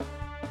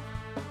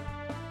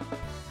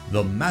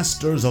The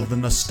Masters of the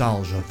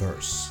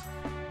Nostalgia-verse.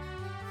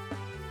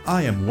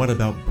 I am What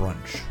About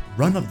Brunch,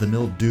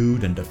 run-of-the-mill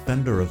dude and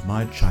defender of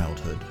my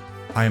childhood.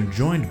 I am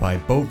joined by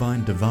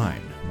Bovine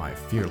Divine, my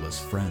fearless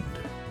friend.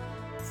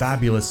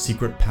 Fabulous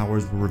secret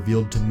powers were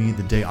revealed to me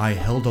the day I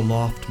held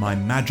aloft my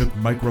magic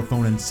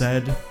microphone and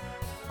said,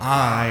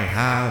 "I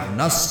have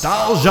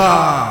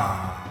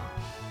nostalgia!"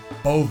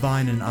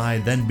 Bovine and I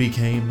then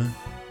became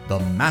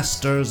the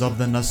Masters of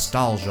the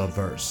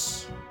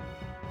Nostalgia-verse.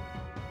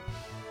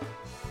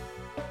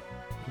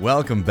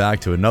 Welcome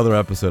back to another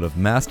episode of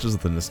Masters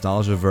of the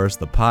Nostalgia-verse,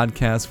 the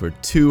podcast where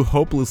two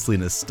hopelessly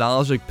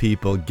nostalgic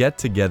people get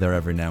together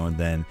every now and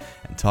then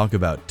and talk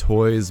about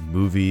toys,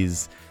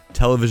 movies,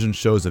 television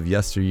shows of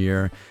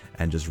yesteryear,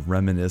 and just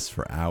reminisce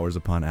for hours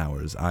upon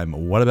hours. I'm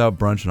What About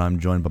Brunch, and I'm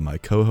joined by my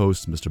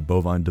co-host, Mr.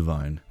 Bovine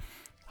Divine.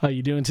 How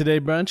you doing today,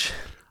 Brunch?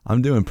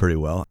 I'm doing pretty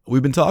well.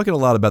 We've been talking a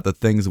lot about the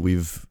things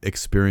we've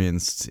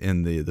experienced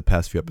in the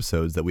past few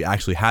episodes that we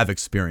actually have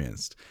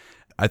experienced.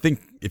 I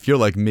think if you're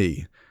like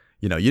me,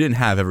 you didn't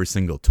have every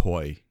single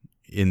toy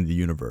in the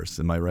universe.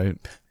 Am I right?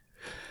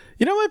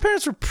 My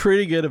parents were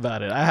pretty good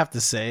about it, I have to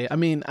say. I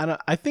mean,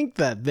 I think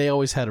that they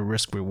always had a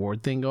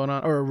risk-reward thing going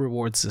on, or a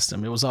reward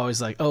system. It was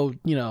always like,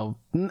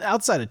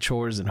 outside of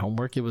chores and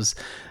homework, it was,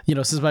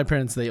 since my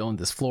parents, they owned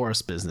this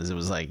florist business, it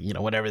was like,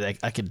 whatever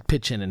I could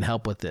pitch in and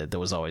help with it, there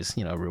was always,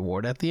 a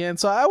reward at the end.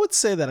 So I would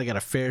say that I got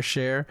a fair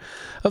share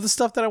of the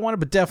stuff that I wanted,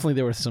 but definitely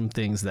there were some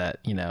things that,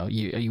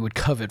 you would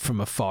covet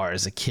from afar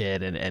as a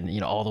kid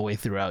and all the way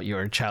throughout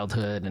your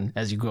childhood and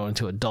as you grow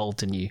into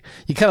adult, and you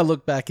kind of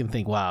look back and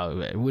think, wow,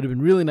 it would have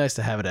been really nice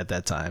to have it at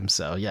that time.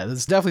 So yeah,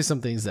 there's definitely some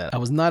things that I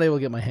was not able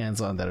to get my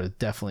hands on that I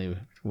definitely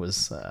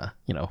was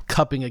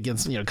cupping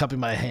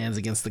my hands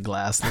against the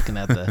glass looking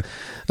at the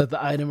at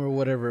the item or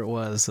whatever it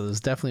was. So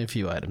there's definitely a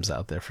few items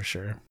out there for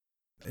sure.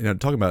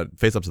 Talking about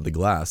face-ups to the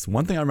glass,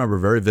 one thing I remember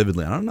very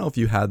vividly, I don't know if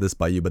you had this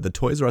by you, but the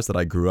Toys R Us that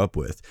I grew up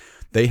with,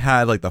 they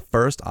had like the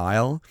first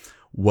aisle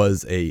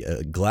was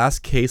a glass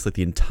case, like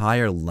the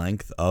entire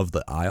length of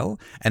the aisle,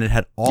 and it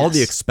had all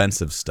the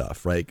expensive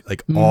stuff, right?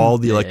 Like all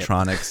the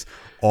electronics,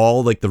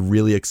 all like the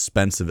really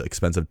expensive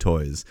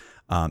toys.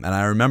 And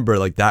I remember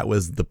like that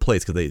was the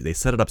place because they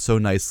set it up so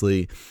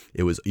nicely.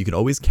 It was, you could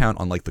always count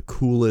on like the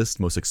coolest,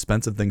 most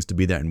expensive things to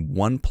be there in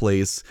one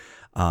place.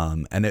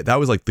 And that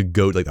was like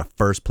the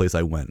first place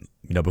I went,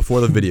 before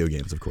the video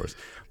games, of course.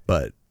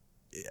 But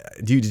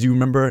did you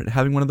remember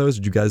having one of those?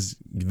 Did you guys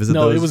visit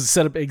those? No, it was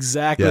set up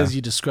exactly as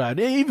you described.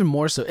 Even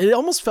more so. It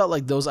almost felt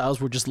like those aisles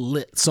were just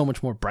lit so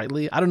much more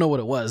brightly. I don't know what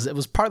it was. It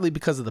was partly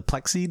because of the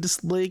plexi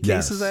display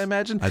cases, I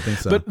imagine. I think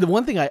so. But the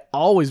one thing I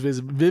always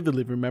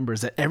vividly remember is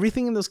that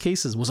everything in those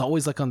cases was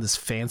always like on this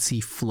fancy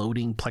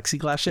floating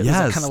plexiglass shit. Yes.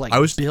 It was kind of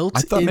like built.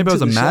 I thought maybe I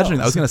was imagining.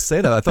 I was going to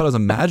say that. I thought I was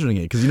imagining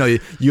it because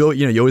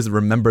you always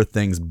remember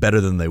things better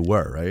than they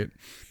were, right?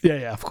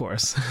 Yeah, of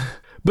course.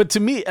 But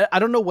to me, I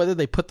don't know whether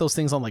they put those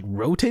things on like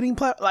rotating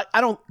like I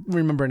don't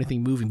remember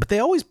anything moving, but they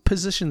always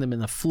positioned them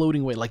in a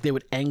floating way, like they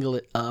would angle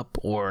it up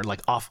or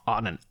like off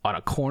on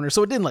a corner,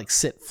 so it didn't like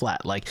sit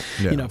flat. Like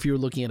if you were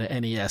looking at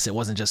an NES, it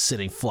wasn't just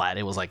sitting flat;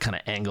 it was like kind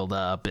of angled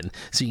up, and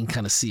so you can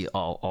kind of see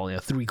all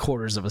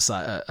 3/4 of a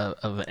side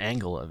of an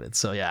angle of it.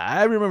 So yeah,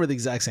 I remember the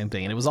exact same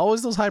thing, and it was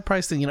always those high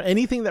priced things.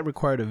 Anything that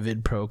required a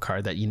VidPro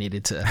card that you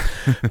needed to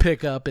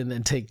pick up and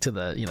then take to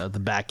the the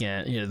back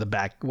end, the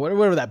back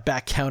whatever that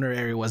back counter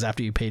area was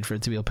after you paid for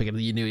it to be able to pick it up.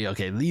 You knew,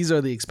 okay, these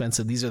are the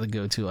expensive, these are the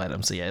go-to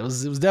items. So yeah, it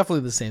was definitely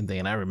the same thing,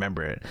 and I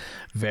remember it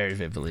very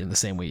vividly in the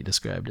same way you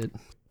described it.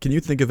 Can you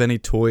think of any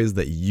toys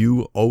that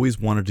you always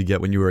wanted to get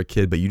when you were a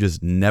kid, but you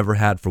just never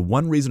had for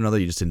one reason or another?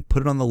 You just didn't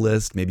put it on the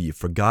list. Maybe you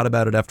forgot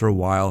about it after a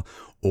while,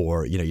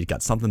 or you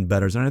got something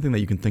better. Is there anything that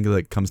you can think of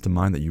that comes to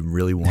mind that you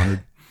really wanted?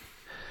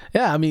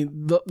 Yeah, I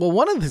mean,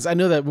 one of the things I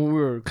know that when we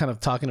were kind of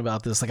talking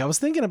about this, like I was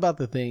thinking about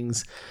the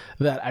things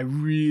that I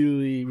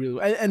really, really,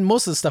 and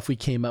most of the stuff we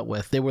came up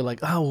with, they were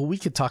like, oh, well, we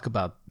could talk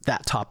about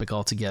that topic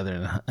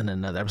altogether in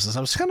another episode. So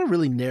I was kind of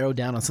really narrowed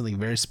down on something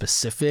very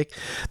specific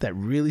that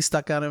really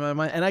stuck out in my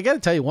mind. And I got to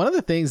tell you, one of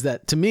the things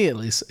that, to me at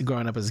least,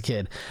 growing up as a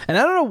kid, and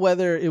I don't know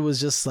whether it was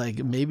just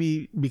like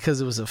maybe because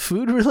it was a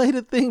food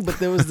related thing, but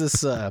there was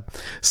this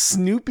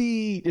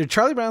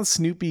Charlie Brown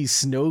Snoopy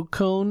snow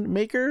cone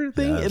maker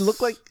thing. Yes. It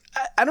looked like,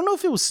 I don't know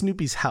if it was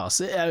Snoopy's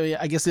house.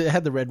 I guess it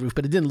had the red roof,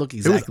 but it didn't look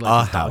exactly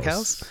like a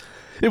doghouse.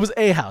 It was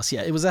a house,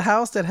 yeah. It was a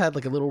house that had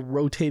like a little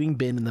rotating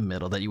bin in the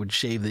middle that you would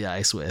shave the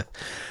ice with.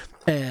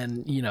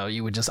 And,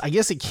 you would just, I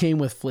guess it came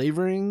with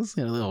flavorings,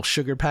 little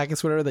sugar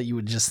packets, whatever, that you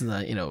would just,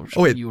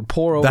 you would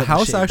pour over. The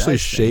house actually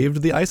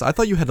shaved the ice? I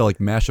thought you had to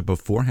like mash it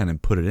beforehand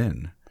and put it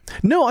in.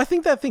 No, I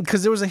think that thing,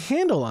 because there was a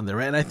handle on there,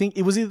 right? And I think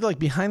it was either like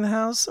behind the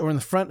house or in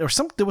the front, or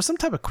there was some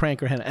type of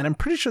crank or handle. And I'm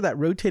pretty sure that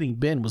rotating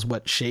bin was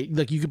what shaved,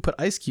 like you could put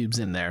ice cubes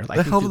in there. Like,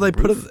 the hell did they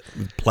put it?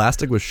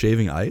 Plastic was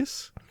shaving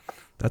ice?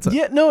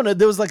 Yeah, no,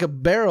 there was like a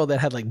barrel that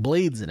had like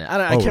blades in it.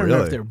 I can't remember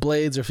really? if they were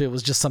blades or if it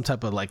was just some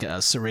type of like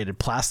a serrated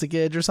plastic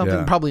edge or something.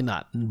 Yeah. Probably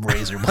not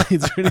razor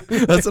blades or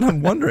anything. That's what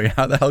I'm wondering.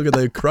 How the hell could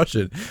they crush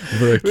it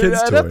for a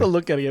kid's I'd toy? have to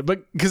look at it,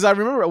 but because I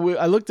remember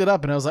I looked it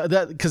up and I was like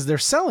that because they're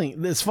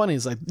selling. It's funny.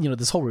 It's like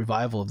this whole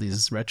revival of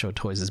these retro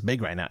toys is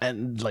big right now,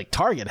 and like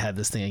Target had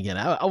this thing again.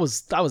 I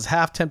was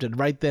half tempted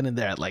right then and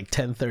there at like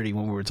 10:30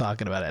 when we were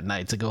talking about it at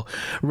night to go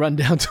run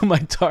down to my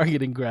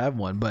Target and grab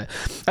one. But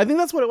I think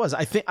that's what it was.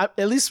 I think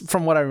at least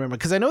from what I remember,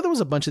 because I know there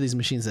was a bunch of these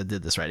machines that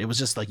did this, right? It was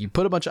just like you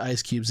put a bunch of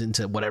ice cubes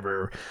into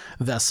whatever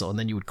vessel, and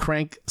then you would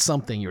crank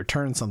something, you would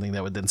turn something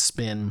that would then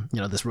spin,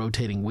 this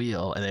rotating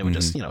wheel, and it would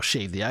just,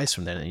 shave the ice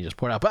from there, and you just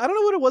pour it out. But I don't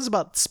know what it was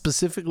about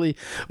specifically.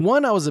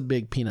 One, I was a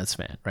big Peanuts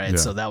fan, right? Yeah.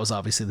 So that was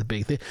obviously the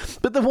big thing.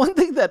 But the one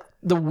thing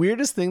the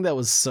weirdest thing that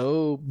was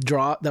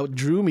that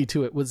drew me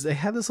to it was they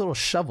had this little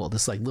shovel,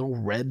 this like little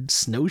red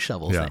snow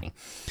shovel thing.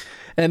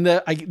 And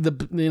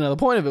the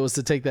point of it was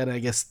to take that, I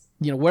guess,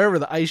 wherever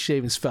the ice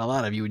shavings fell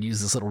out of, you would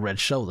use this little red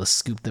shovel to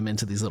scoop them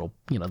into these little,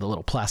 the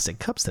little plastic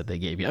cups that they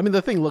gave you. I mean,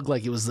 the thing looked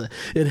like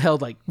it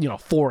held like,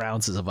 4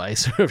 ounces of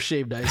ice or of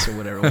shaved ice or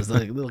whatever. It was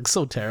like, it looked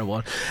so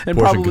terrible. And Portion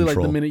probably control. like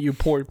the minute you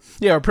poured,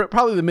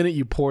 probably the minute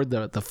you poured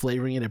the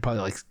flavoring in, it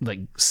probably like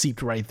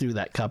seeped right through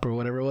that cup or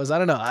whatever it was. I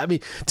don't know. I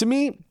mean, to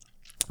me,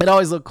 it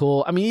always looked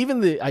cool. I mean, even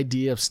the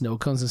idea of snow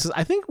cones and stuff,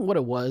 I think what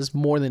it was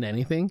more than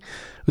anything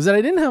was that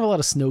I didn't have a lot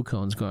of snow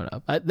cones growing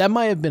up. That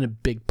might have been a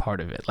big part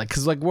of it. Like,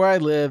 cause like where I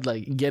lived,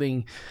 like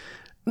getting,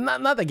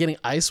 not that getting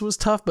ice was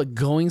tough, but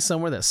going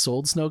somewhere that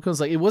sold snow cones,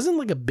 like it wasn't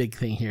like a big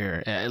thing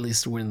here. At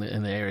least we're in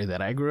the area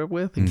that I grew up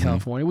with in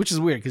California, which is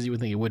weird because you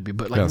would think it would be.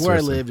 But like where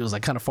seriously. I lived, it was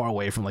like kind of far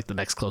away from like the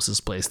next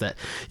closest place that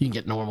you can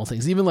get normal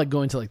things. Even like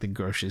going to like the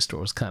grocery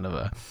store was kind of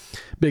a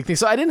big thing.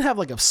 So I didn't have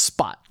like a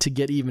spot to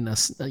get even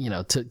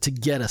to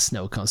get a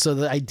snow cone. So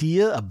the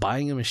idea of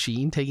buying a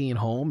machine, taking it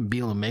home, and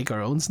being able to make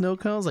our own snow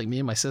cones, like me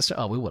and my sister,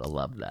 we would have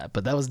loved that.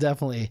 But that was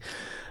definitely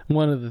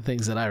one of the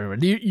things that I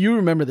remember. You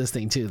remember this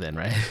thing too, then,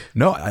 right?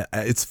 No,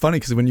 it's funny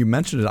because when you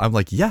mentioned it, I'm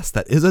like, yes,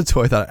 that is a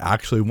toy that I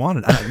actually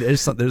wanted.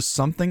 There's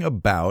something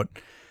about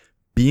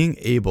being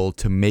able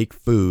to make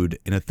food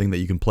in a thing that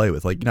you can play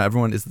with. Like,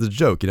 everyone, it's the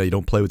joke, you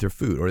don't play with your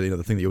food, or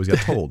the thing that you always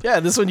get told. Yeah,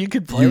 this one you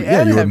could play. You were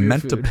have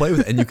meant your to food. play with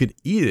it, and you could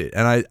eat it.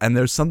 And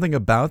there's something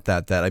about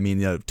that I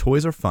mean,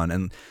 toys are fun,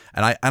 and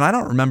I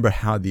don't remember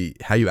how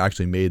you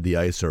actually made the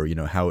ice, or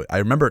how I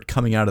remember it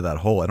coming out of that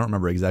hole. I don't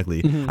remember exactly.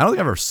 I don't think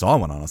I ever saw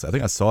one, honestly. I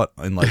think I saw it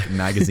in like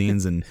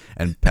magazines and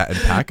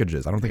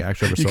packages. I don't think I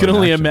actually ever saw it. You can in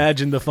only action.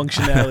 imagine the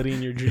functionality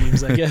in your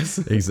dreams, I guess.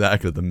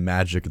 Exactly, the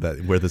magic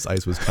where this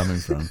ice was coming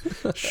from,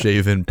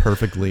 shaven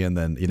perfectly and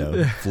then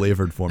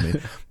flavored for me.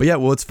 But yeah,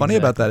 what's funny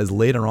about that is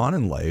later on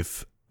in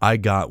life, I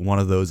got one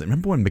of those.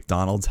 Remember when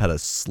McDonald's had a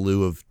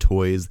slew of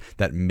toys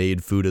that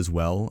made food as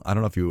well? I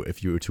don't know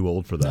if you were too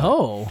old for that.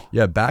 Oh,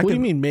 Yeah, back what do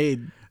in you mean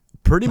made?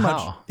 pretty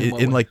much How? In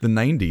what in way? like the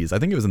 90s. I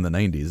think it was in the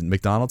 90s.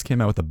 McDonald's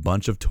came out with a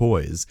bunch of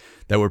toys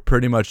that were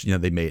pretty much,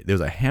 there was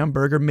a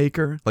hamburger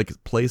maker, like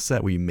play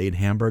set where you made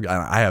hamburger.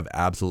 I have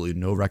absolutely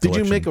no Did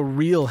recollection. you make a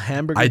real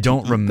hamburger? I to don't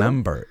eat, though?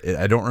 remember.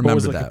 I don't Or remember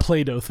was it like that. a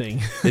Play-Doh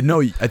thing?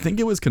 No, I think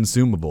it was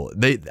consumable.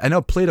 I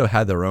know Play-Doh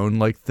had their own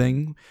like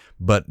thing,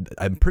 but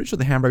I'm pretty sure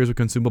the hamburgers were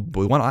consumable.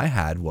 But the one I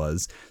had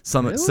was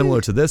something Really?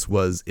 similar to this.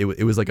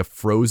 It was like a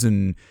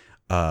frozen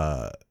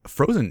I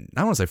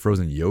don't want to say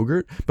frozen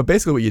yogurt, but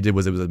basically what you did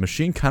was it was a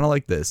machine kind of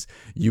like this.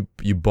 You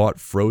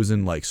bought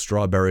frozen like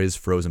strawberries,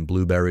 frozen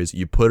blueberries.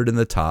 You put it in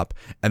the top,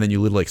 and then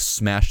you literally like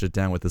smashed it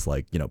down with this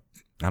like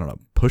I don't know,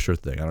 pusher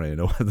thing. I don't even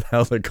know what the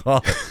hell they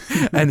call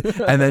it.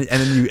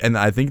 And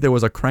I think there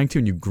was a crank too,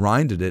 and you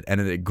grinded it, and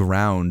then it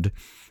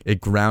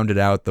grounded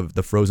out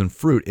the frozen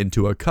fruit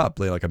into a cup,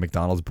 like a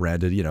McDonald's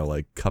branded,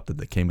 like cup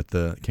that came with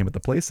the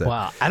playset.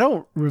 Wow, I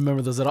don't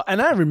remember those at all.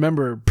 And I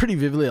remember pretty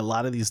vividly a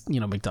lot of these,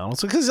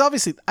 McDonald's, because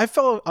obviously I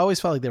always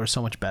felt like they were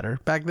so much better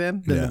back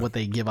then than Yeah. what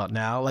they give out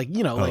now. Like,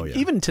 yeah.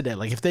 even today,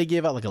 like if they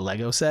gave out like a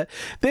Lego set,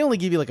 they only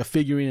give you like a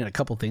figurine and a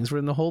couple things were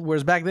in the hold.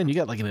 Whereas back then you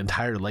got like an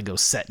entire Lego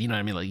set, you know what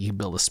I mean? Like you could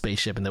build a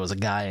spaceship and there was a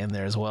guy in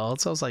there as well.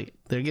 So I was like,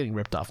 they're getting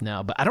ripped off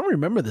now, but I don't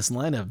remember this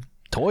line of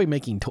food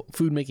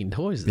making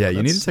toys. Yeah,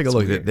 you need to take a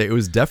look. Weird. It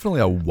was definitely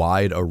a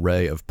wide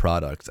array of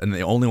products, and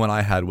the only one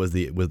I had was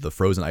the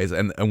frozen ice.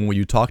 And when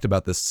you talked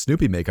about this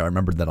Snoopy maker, I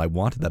remembered that I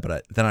wanted that,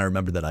 but then I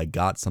remembered that I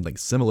got something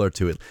similar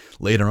to it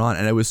later on,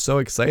 and it was so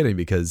exciting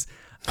because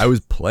I was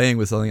playing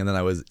with something and then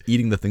I was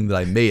eating the thing that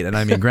I made. And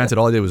I mean, granted,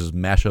 all I did was just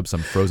mash up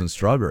some frozen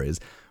strawberries.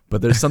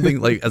 But there's something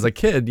like, as a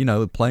kid,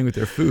 playing with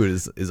your food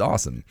is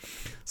awesome.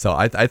 So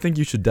I think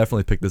you should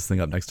definitely pick this thing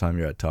up next time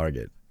you're at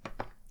Target.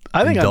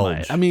 I think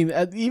indulge. I might.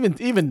 I mean,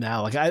 even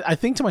now, like I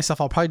think to myself,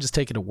 I'll probably just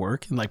take it to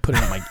work and like put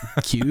it on my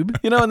cube,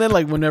 you know, and then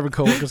like whenever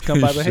coworkers come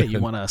by, like, hey, you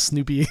want a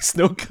Snoopy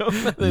snow cone?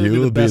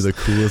 You will be the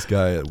coolest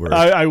guy at work.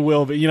 I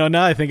will, but you know,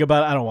 now I think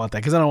about it, I don't want that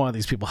because I don't want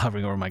these people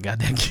hovering over my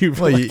goddamn cube.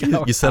 For Well,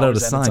 like you set out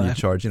a hours at sign. You time.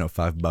 charge,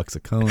 $5 a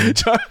cone.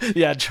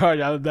 Charge.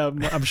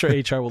 I'm sure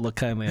HR will look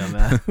kindly on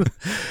that.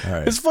 All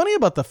right. It's funny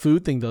about the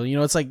food thing, though. You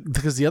know, it's like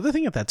because the other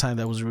thing at that time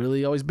that was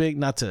really always big.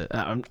 Not to,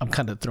 I'm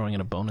kind of throwing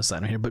in a bonus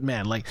item here, but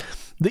man, like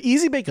the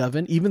Easy Bake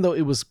Oven, even though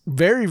it was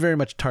very, very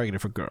much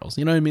targeted for girls.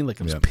 You know what I mean? Like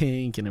it was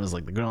pink and it was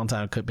like the girl in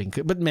town could be.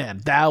 But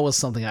man, that was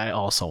something I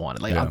also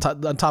wanted. Like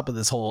on top of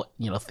this whole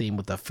theme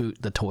with the food,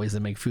 the toys that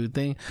make food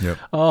thing. Yep.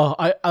 Oh,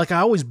 I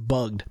always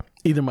bugged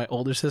either my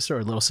older sister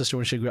or little sister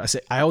when she grew up.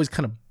 I always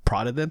kind of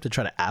prodded them to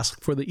try to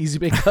ask for the Easy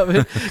Bake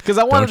Oven because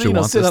I wanted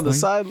to sit on the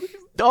side.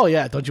 Oh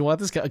yeah, don't you want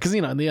this guy? Because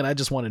in the end I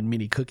just wanted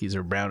mini cookies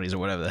or brownies or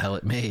whatever the hell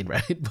it made,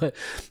 right? But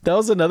that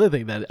was another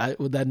thing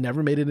that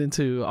never made it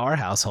into our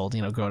household.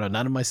 Growing up,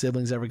 none of my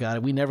siblings ever got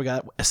it. We never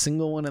got a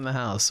single one in the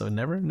house, so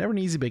never an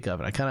Easy Bake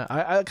Oven. I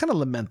kind of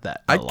lament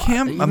that. I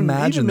can't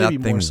imagine that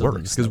thing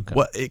works because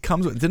what it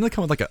comes with. Didn't it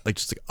come with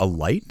just a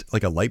light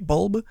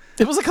bulb?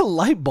 It was like a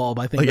light bulb,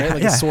 I think. Right?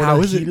 Like a sort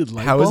of heated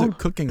light bulb. How is it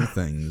cooking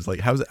things? Like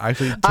how is it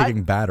actually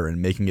taking batter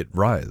and making it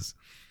rise?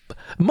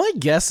 My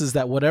guess is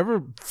that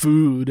whatever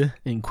food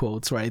in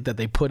quotes, right, that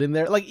they put in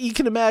there, like you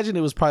can imagine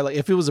it was probably like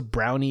if it was a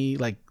brownie,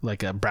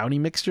 like a brownie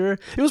mixture,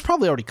 it was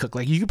probably already cooked.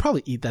 Like you could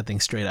probably eat that thing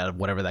straight out of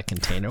whatever that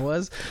container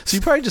was. So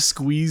you probably just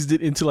squeezed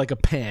it into like a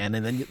pan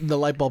and then the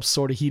light bulb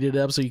sort of heated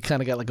up. So you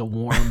kind of got like a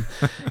warm,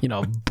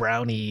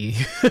 brownie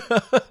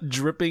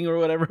dripping or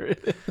whatever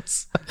it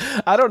is.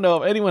 I don't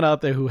know if anyone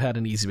out there who had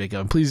an Easy Bake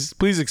Oven,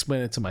 please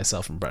explain it to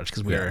myself and Brunch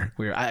because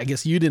we're I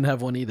guess you didn't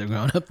have one either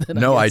growing up then.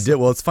 No, I did.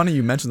 Well, it's funny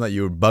you mentioned that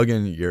you were bugging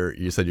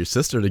you said your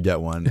sister to get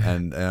one,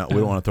 and we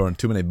don't want to throw in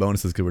too many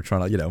bonuses because we're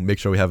trying to make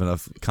sure we have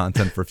enough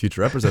content for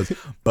future episodes.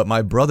 But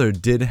my brother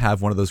did have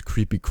one of those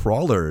creepy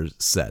crawler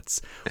sets,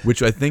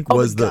 which I think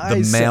was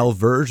the male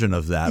version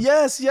of that.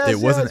 Yes, it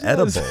wasn't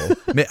edible.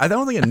 I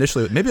don't think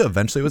initially, maybe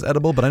eventually it was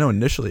edible, but I know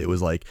initially it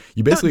was like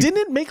you basically didn't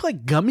it make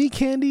like gummy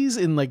candies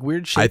in like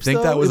weird shapes. I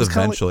think that was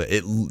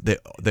eventually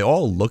they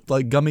all looked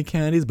like gummy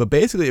candies, but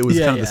basically it was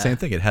kind of the same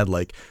thing. It had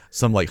like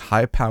some like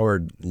high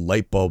powered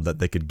light bulb that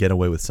they could get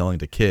away with selling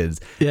to kids.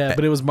 Yeah,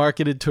 but it was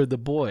marketed toward the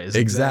boys.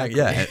 Exactly.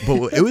 Yeah,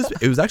 but it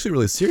was actually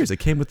really serious. It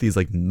came with these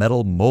like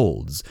metal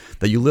molds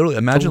that you literally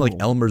imagine like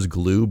Elmer's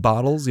glue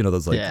bottles.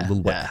 Those like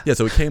little yeah.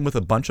 So it came with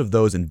a bunch of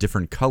those in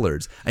different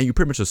colors, and you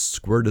pretty much just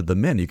squirted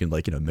them in. You can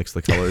mix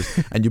the colors,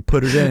 and you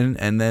put it in,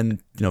 and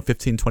then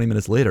 15-20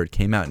 minutes later it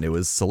came out and it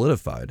was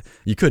solidified.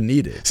 You couldn't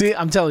eat it. See,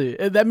 I'm telling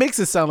you, that makes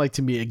it sound like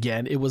to me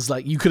again. It was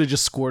like you could have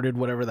just squirted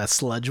whatever that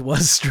sludge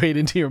was straight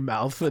into your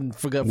mouth and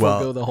forgo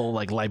the whole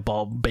like light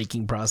bulb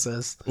baking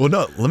process. Well,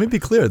 no, let me be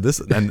clear.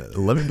 Let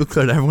me be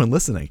clear to everyone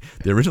listening.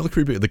 The original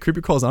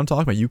creepy crawls I'm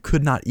talking about, you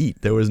could not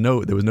eat. There was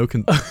no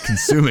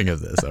consuming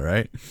of this. All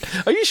right.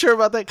 Are you sure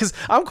about that? Because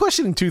I'm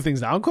questioning two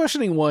things now. I'm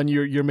questioning one,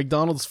 your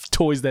McDonald's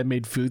toys that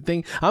made food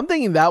thing. I'm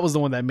thinking that was the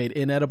one that made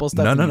inedible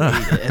stuff. No.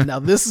 And now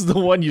this is the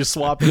one you're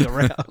swapping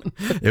around.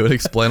 It would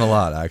explain a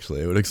lot,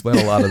 actually. It would explain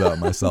a lot about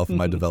myself and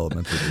my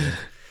developmental being.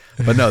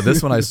 But no,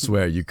 this one I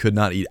swear you could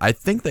not eat. I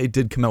think they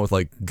did come out with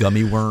like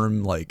gummy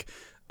worm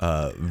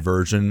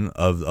version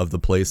of the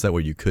play set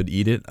where you could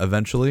eat it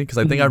eventually, because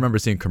I think I remember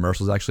seeing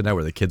commercials actually now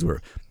where the kids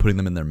were putting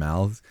them in their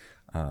mouths.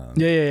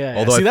 Yeah.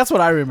 Although that's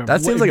what I remember.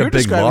 That seems like a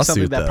big lawsuit,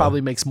 something that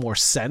probably makes more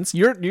sense.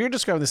 You're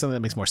describing something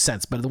that makes more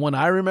sense, but the one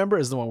I remember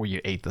is the one where you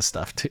ate the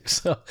stuff too.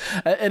 So,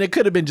 and it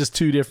could have been just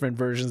two different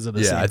versions of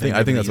the same thing.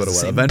 I think that's what it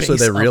was. Eventually,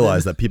 they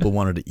realized that people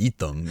wanted to eat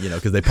them,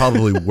 because they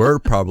probably were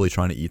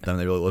trying to eat them.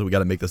 They were like, well, we got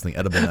to make this thing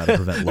edible now to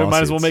prevent lawsuits. We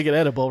might as well make it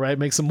edible, right?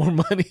 Make some more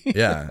money.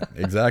 Yeah,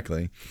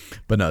 exactly.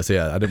 But no, so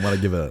yeah, I didn't want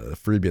to give a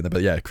freebie in there.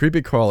 But yeah,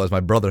 creepy crawlers, my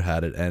brother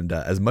had it, and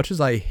as much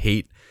as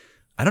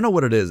I don't know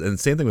what it is. And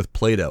same thing with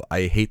Play-Doh.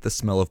 I hate the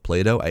smell of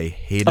Play-Doh. I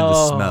hated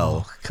the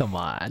smell. Come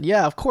on.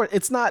 Yeah, of course.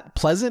 It's not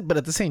pleasant, but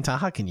at the same time,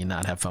 how can you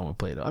not have fun with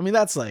Play-Doh? I mean,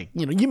 that's like,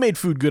 you made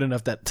food good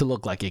enough to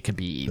look like it could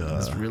be eaten.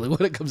 That's really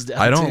what it comes down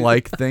to. I don't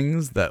like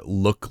things that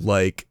look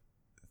like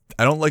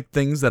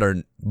things that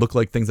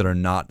are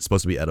not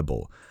supposed to be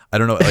edible. I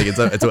don't know. Like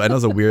I know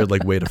it's a weird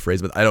way to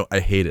phrase it, but I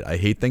hate it. I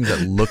hate things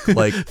that look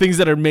like things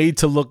that are made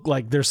to look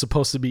like they're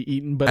supposed to be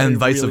eaten, but and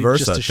vice really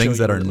versa. Things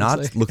that are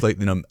not look like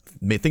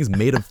things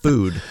made of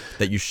food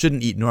that you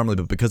shouldn't eat normally,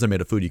 but because they're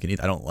made of food, you can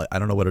eat. I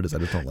don't know what it is. I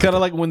just don't like. Kind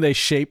of like when they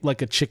shape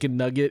like a chicken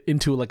nugget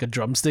into like a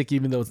drumstick,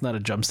 even though it's not a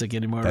drumstick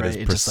anymore. That right?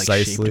 is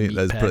precisely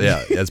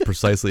that's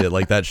precisely it.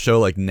 Like that show,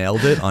 like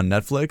Nailed It on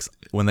Netflix,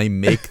 when they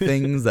make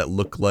things that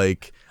look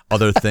like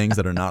other things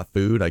that are not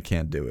food, I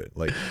can't do it.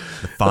 Like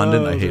the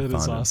fondant, I hate that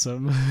is fondant.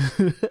 awesome.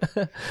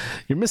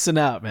 You're missing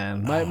out,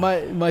 man.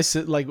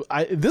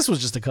 This was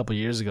just a couple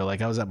years ago.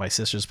 Like I was at my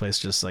sister's place,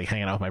 just like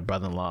hanging out with my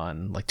brother-in-law,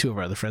 and like 2 of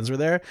our other friends were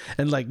there.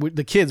 And like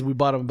the kids, we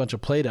bought them a bunch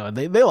of Play-Doh, and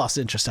they lost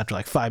interest after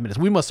like 5 minutes.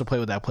 We must have played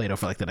with that Play-Doh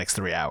for like the next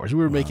 3 hours.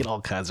 We were making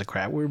all kinds of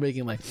crap. We were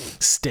making like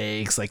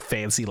steaks, like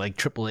fancy, like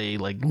AAA,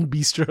 like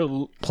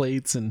bistro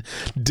plates and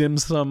dim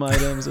sum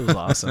items. It was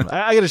awesome.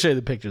 I got to show you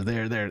the pictures.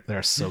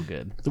 They're so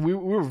good. We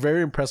were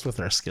very impressed with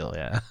their skill.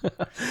 Yeah.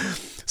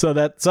 So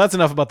that's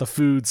enough about the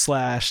food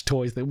 /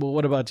 toys thing. Well,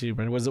 what about you,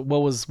 Brandon?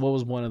 What was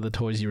one of the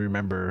toys you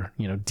remember,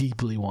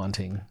 deeply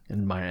wanting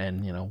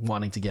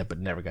wanting to get but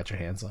never got your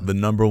hands on? The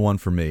number one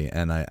for me,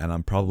 and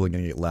I'm probably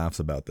gonna get laughs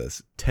about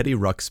this. Teddy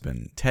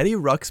Ruxpin. Teddy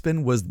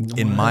Ruxpin was,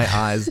 in my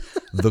eyes,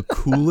 the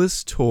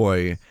coolest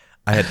toy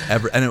I had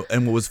ever.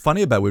 And what was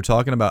funny about, we were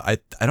talking about,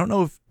 I don't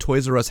know if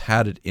Toys R Us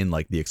had it in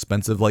like the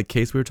expensive like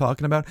case we were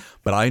talking about,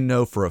 but I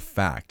know for a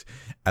fact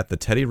at the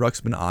Teddy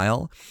Ruxpin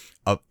aisle,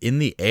 in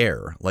the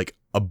air, like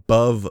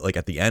above, like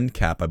at the end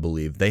cap, I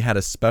believe, they had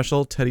a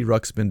special Teddy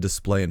Ruxpin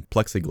display in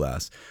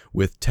plexiglass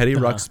with Teddy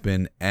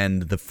Ruxpin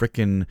and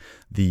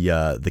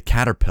the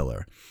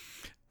caterpillar.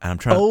 And I'm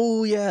trying.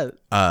 Oh yeah,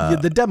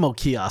 the demo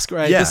kiosk,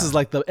 right? Yeah. This is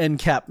like the end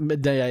cap.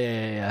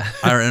 Yeah.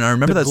 And I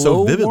remember that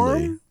so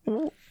vividly.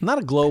 Not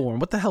a glowworm.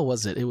 What the hell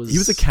was it? He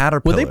was a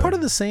caterpillar. Were they part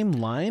of the same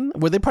line?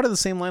 Were they part of the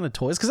same line of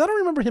toys? Because I don't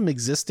remember him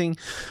existing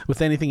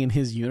with anything in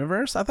his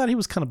universe. I thought he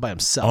was kind of by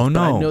himself. Oh no!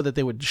 But I know that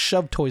they would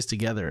shove toys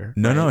together.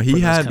 No, right, he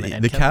had kind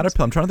of the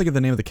caterpillar. I'm trying to think of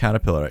the name of the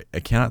caterpillar. I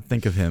cannot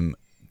think of him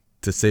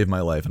to save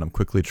my life, and I'm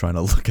quickly trying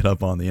to look it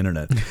up on the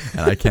internet,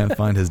 and I can't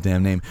find his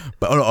damn name.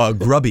 But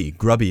Grubby.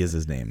 Grubby is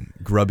his name.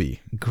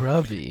 Grubby.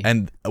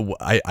 And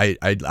I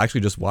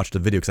actually just watched a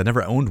video because I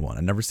never owned one.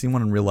 I never seen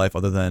one in real life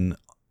other than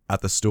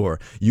at the store.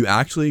 You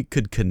actually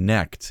could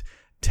connect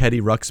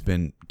Teddy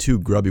Ruxpin to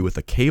Grubby with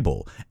a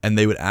cable, and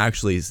they would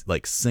actually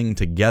like sing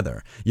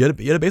together. You had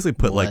to basically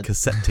put like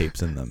cassette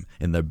tapes in them,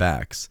 in their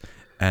backs,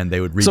 and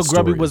they would read. So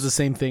Grubby was the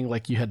same thing.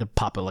 Like you had to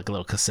pop like a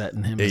little cassette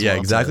in him. Yeah,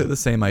 exactly the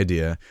same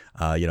idea.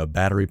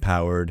 Battery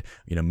powered.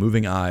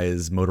 Moving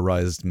eyes,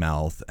 motorized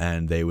mouth,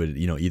 and they would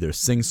either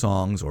sing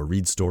songs or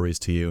read stories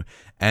to you.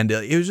 And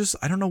it was just,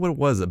 I don't know what it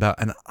was about.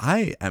 And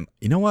I am,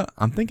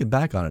 I'm thinking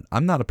back on it.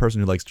 I'm not a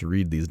person who likes to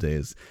read these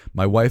days.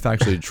 My wife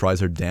actually tries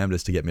her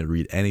damnedest to get me to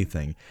read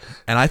anything.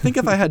 And I think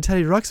if I had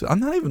Teddy Ruxpin, I'm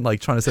not even like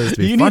trying to say this to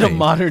be funny. You need a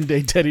modern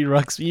day Teddy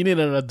Ruxpin. You need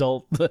an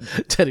adult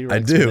Teddy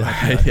Ruxpin.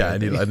 I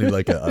do. I need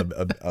like a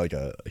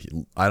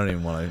I don't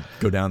even want to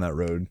go down that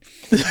road.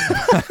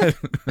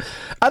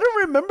 I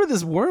don't remember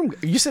this worm.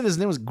 You said his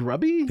name was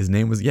Grubby? His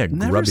name was,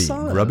 Grubby.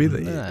 Grubby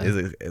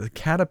is a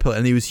caterpillar.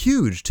 And he was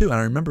huge too. And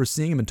I remember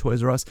seeing him in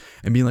Toys R Us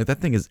and being like, that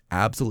thing is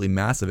absolutely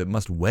massive. It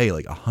must weigh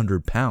like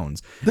 100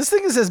 pounds. This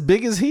thing is as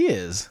big as he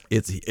is.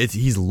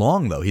 He's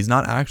long though. He's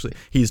not actually.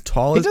 He's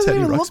tall as Teddy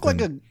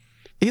Ruxpin.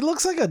 He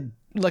looks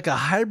like a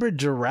hybrid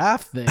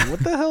giraffe thing. What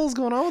the hell is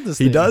going on with this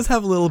thing? He does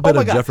have a little bit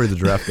of Jeffrey the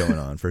Giraffe going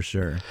on for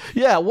sure.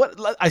 Yeah,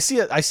 I see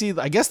it.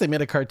 I guess they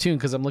made a cartoon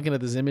because I'm looking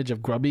at this image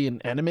of Grubby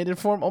in animated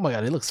form. Oh my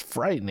god, it looks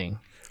frightening.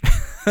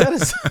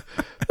 That's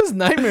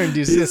nightmare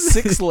inducing. He has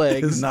 6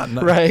 legs,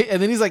 right? And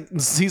then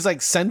he's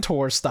like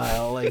centaur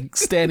style, like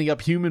standing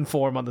up human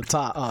form on the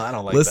top. Oh, I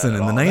don't like that. Listen,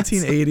 in the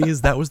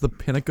 1980s, that was the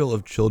pinnacle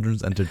of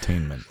children's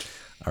entertainment.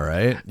 All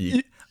right.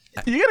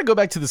 You got to go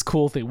back to this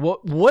cool thing.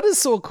 What is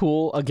so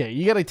cool? Okay,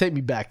 you got to take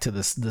me back to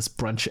this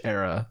brunch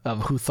era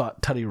of who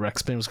thought Teddy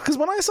Ruxpin was. Because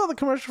when I saw the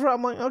commercial for it,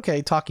 I'm like,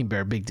 okay, Talking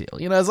Bear, big deal.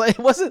 It's like it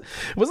wasn't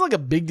like a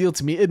big deal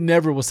to me. It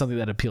never was something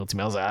that appealed to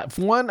me. I was like,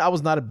 for one, I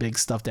was not a big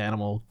stuffed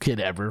animal kid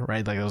ever,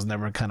 right? Like that was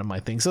never kind of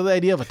my thing. So the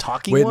idea of a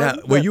talking one,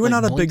 you were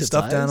not a big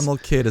stuffed animal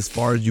kid as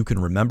far as you can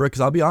remember?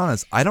 Because I'll be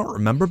honest, I don't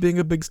remember being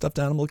a big stuffed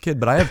animal kid,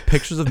 but I have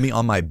pictures of me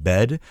on my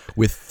bed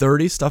with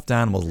 30 stuffed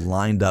animals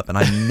lined up, and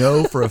I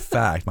know for a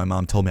fact my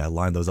mom told me I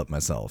lined those up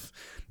myself.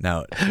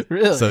 Now,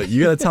 really? So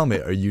you gotta tell me,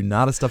 are you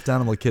not a stuffed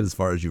animal kid as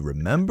far as you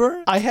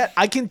remember?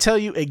 I can tell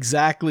you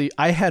exactly.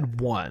 I had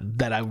one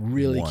that I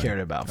really cared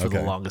about for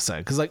the longest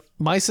time. Because like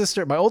my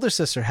older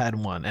sister had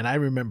one, and I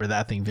remember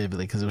that thing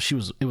vividly because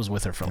it was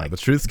with her for like. The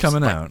truth's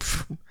coming out.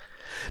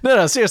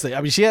 No, seriously.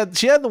 I mean, she had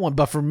the one,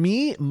 but for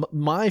me,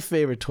 my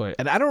favorite toy,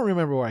 and I don't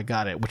remember where I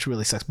got it, which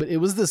really sucks, but it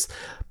was this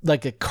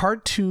like a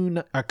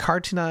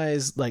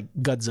cartoonized like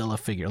Godzilla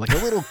figure, like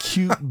a little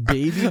cute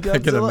baby Godzilla. I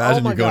can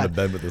imagine you going to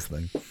bed with this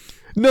thing.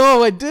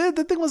 No, I did.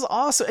 The thing was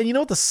awesome. And you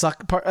know what the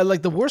suck part,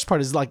 like the worst part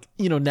is like,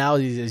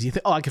 nowadays you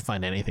think, oh, I can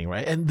find anything,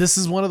 right? And this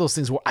is one of those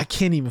things where I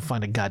can't even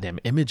find a goddamn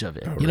image of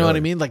it. You know what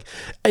I mean? Like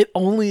it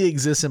only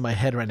exists in my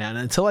head right now. And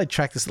until I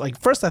track this, like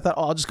first I thought,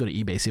 oh, I'll just go to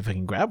eBay, see if I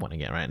can grab one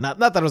again, right? Not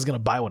that I was going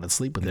to buy one and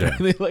sleep with it or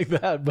anything like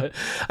that, but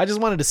I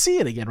just wanted to see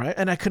it again, right?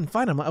 And I couldn't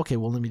find it. I'm like, okay,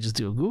 well, let me just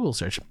do a Google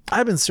search.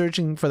 I've been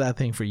searching for that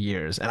thing for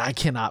years and I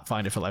cannot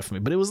find it for life of me,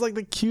 but it was like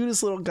the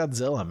cutest little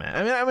Godzilla, man.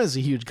 I mean, I was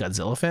a huge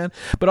Godzilla fan,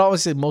 but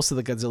obviously most of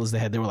the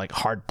Godzillas they were like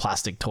hard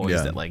plastic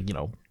toys that like,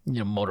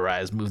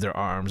 motorized, move their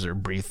arms or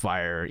breathe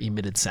fire,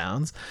 emitted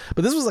sounds.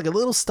 But this was like a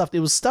little stuffed.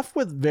 It was stuffed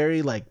with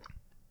very like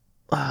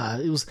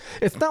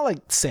it's not like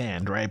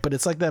sand, right? But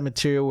it's like that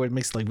material where it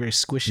makes it like very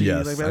squishy.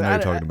 Yes, like, I know what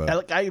you're talking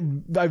about.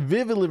 I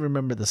vividly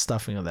remember the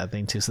stuffing of that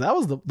thing too. So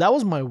that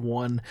was my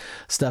one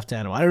stuffed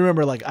animal. I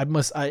remember like I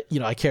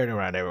carried it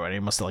around everywhere. He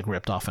must have like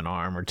ripped off an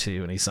arm or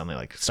two, and he suddenly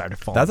like started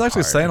falling. That's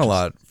actually apart, saying a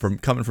lot from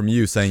coming from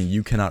you, saying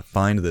you cannot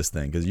find this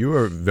thing, because you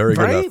were very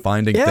good at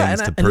finding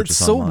things to purchase and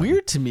it's online. so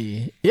weird to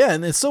me. Yeah,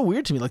 and it's so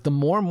weird to me. Like the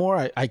more and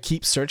more I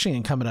keep searching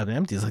and coming up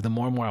empty, it's like the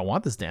more and more I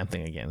want this damn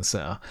thing again. So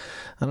I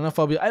don't know if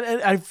I'll be.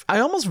 I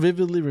almost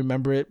vividly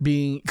remember it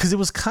being, because it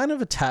was kind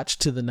of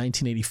attached to the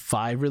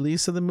 1985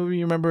 release of the movie.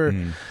 You remember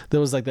there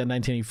was like that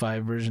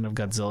 1985 version of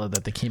Godzilla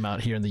that they came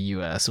out here in the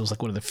U.S. It was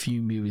like one of the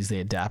few movies they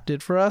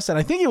adapted for us, and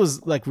I think it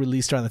was like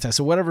released around the time.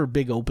 So whatever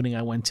big opening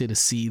I went to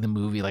see the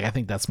movie, like I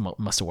think that's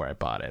must have where I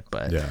bought it.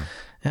 But yeah,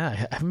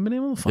 I haven't been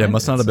able to find it. Yeah, it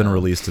must not have been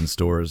released in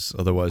stores.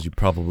 Otherwise, you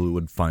probably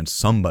would find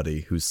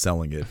somebody who's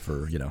selling it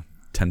for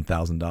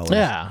 $10,000.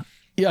 Yeah.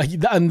 Yeah,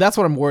 and that's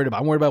what I'm worried about.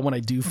 I'm worried about when I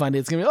do find it,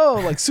 it's going to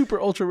be, like super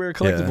ultra rare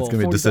collectible. Yeah, it's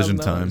going to be decision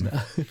time.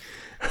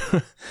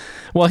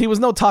 Well, he was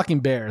no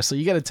talking bear, so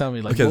you got to tell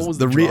me, like, what was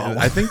the draw?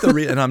 I think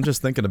and I'm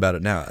just thinking about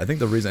it now. I think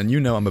the reason,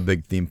 and I'm a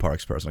big theme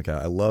parks person. Okay,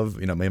 I love,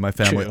 me and my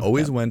family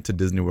always went to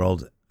Disney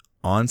World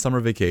on summer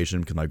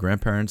vacation because my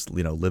grandparents,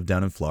 lived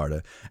down in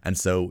Florida. And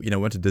so,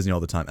 went to Disney all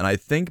the time. And I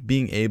think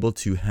being able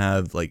to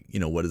have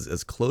what is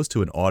as close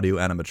to an audio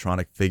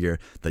animatronic figure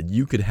that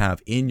you could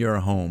have in your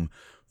home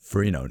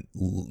for, you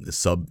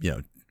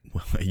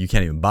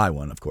can't even buy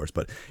one, of course,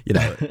 but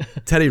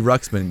Teddy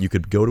Ruxpin, you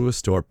could go to a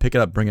store, pick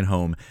it up, bring it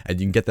home, and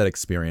you can get that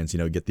experience,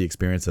 get the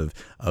experience of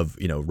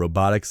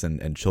robotics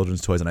and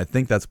children's toys. And I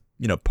think that's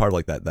part of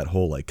like that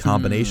whole like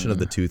combination of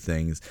the two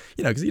things,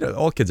 because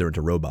all kids are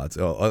into robots.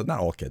 Oh, not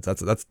all kids.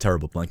 That's a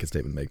terrible blanket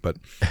statement to make, but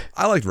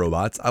I liked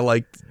robots. I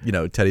liked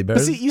teddy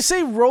bears. But see, you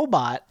say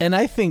robot, and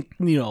I think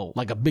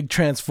like a big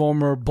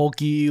transformer,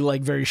 bulky,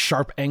 like very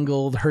sharp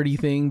angled, herdy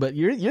thing. But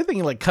you're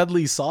thinking like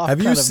cuddly,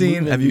 soft. You've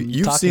seen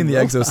the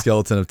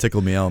exoskeleton of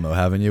Tickle Me Elmo,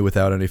 haven't you?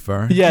 Without any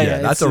fur. Yeah,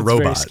 that's a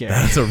robot.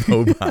 That's a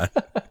robot.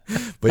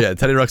 But yeah,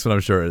 Teddy Ruxpin,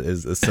 I'm sure,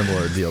 is a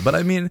similar deal. But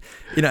I mean,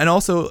 and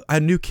also I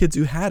knew kids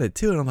who had it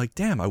too, and I'm like,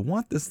 damn, I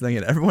want this thing,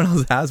 and everyone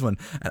else has one,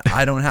 and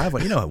I don't have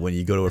one. When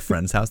you go to a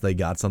friend's house, they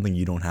got something,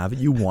 you don't have it,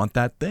 you want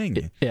that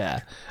thing.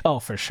 Yeah. Oh,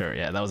 for sure.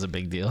 Yeah, that was a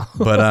big deal.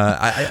 But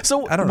I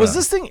don't know. Was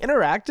this thing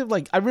interactive?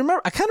 Like I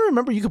kind of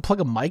remember you could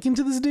plug a mic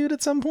into this dude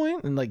at some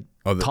point and like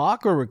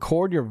talk or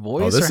record your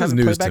voice. This or is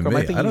news to me.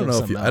 I don't know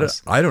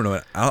if I don't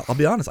know. I'll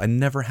be honest. I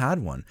never had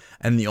one,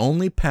 and the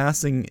only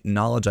passing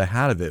knowledge I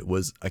had of it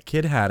was a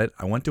kid had it.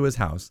 I went to his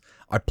house.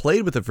 I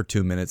played with it for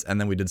 2 minutes, and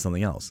then we did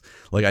something else.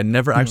 Like I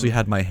never actually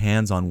had my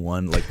hands on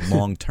one like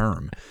long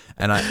term.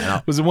 And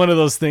I was it one of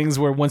those things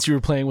where once you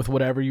were playing with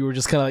whatever, you were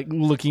just kind of like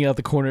looking out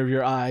the corner of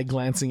your eye,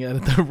 glancing at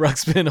the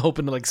Ruxpin,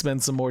 hoping to like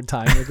spend some more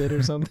time with it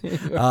or something?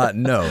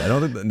 No, I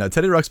don't think. No,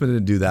 Teddy Ruxpin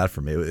didn't do that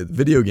for me.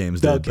 Video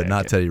games did, but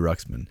not Teddy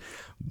Ruxpin.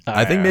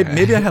 I think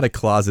maybe I had a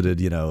closeted,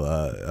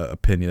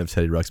 opinion of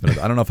Teddy Ruxpin.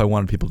 I don't know if I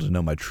wanted people to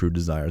know my true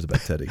desires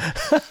about Teddy.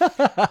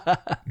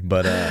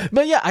 But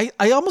yeah,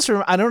 I almost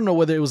remember. I don't know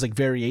whether it was like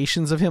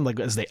variations of him, like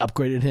as they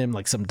upgraded him,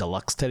 like some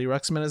deluxe Teddy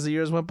Ruxpin as the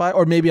years went by,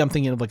 or maybe I'm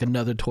thinking of like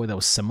another toy that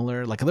was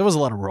similar. Like there was a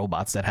lot of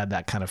robots that had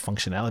that kind of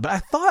functionality, but I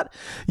thought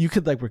you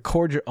could like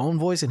record your own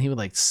voice and he would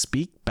like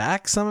speak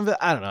back some of it.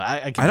 I don't know.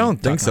 I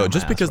don't think so.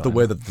 Just because the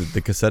way that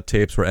the cassette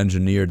tapes were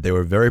engineered, they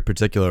were very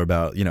particular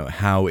about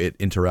how it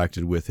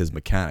interacted with his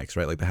mechanics,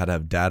 right? Like they had to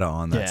have data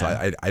on that.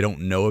 Yeah. So I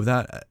don't know of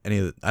that. I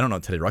don't know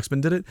if Teddy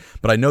Ruxpin did it,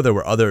 but I know there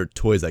were other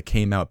toys that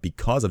came out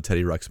because of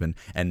Teddy Ruxpin,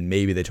 and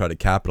maybe they tried to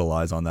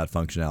capitalize on that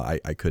functionality.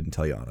 I couldn't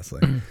tell you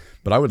honestly.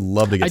 But I would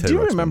love to get Teddy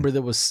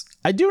Ruxpin.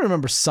 I do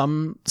remember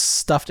some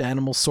stuffed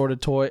animal sort of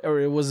toy, or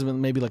it was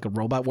maybe like a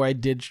robot, where I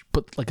did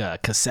put like a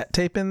cassette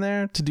tape in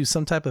there to do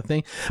some type of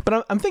thing.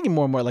 But I'm thinking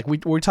more and more like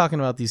we're talking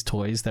about these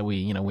toys that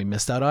we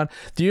missed out on.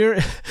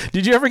 Did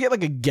you ever get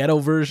like a ghetto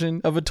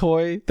version of a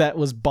toy that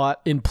was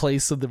bought in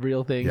place of the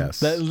real thing?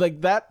 Yes.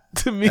 That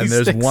to me, and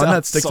there's one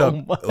that sticks so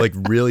out much. Like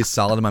really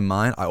solid in my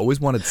mind. I always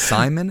wanted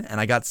Simon, and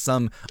I got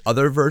some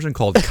other version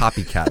called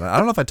Copycat. I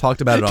don't know if I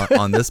talked about it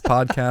on this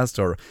podcast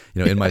or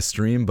in my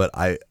stream, but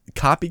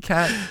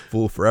Copycat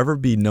will forever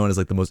be known as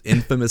like the most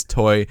infamous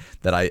toy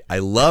that I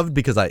loved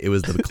because it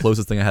was the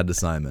closest thing I had to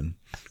Simon.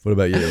 What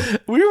about you?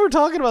 We were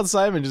talking about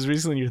Simon just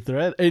recently in your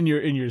thread, in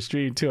your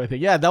stream too, I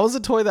think. Yeah, that was a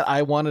toy that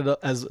I wanted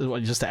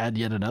just to add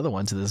yet another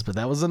one to this, but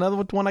that was another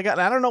one I got.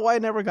 And I don't know why I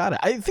never got it.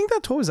 I think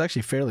that toy was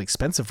actually fairly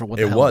expensive for what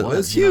the hell it was. It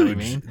was huge. You know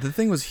what I mean? The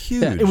thing was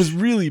huge. Yeah, it was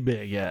really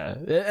big, yeah.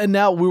 And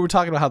now we were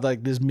talking about how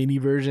like there's mini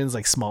versions,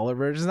 like smaller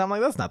versions. And I'm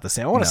like, that's not the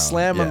same. I want to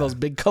slam on those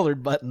big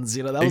colored buttons.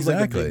 That was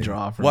like a big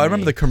draw for me. Well, I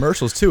remember the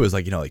commercials too. It was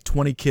like, like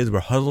 20 kids were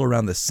huddled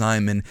around the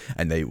Simon,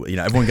 and they,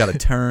 everyone got a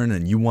turn,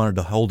 and you wanted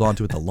to hold on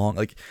to it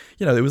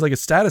it was like a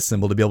status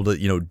symbol to be able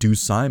to do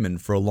Simon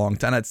for a long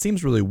time. It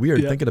seems really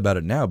weird thinking about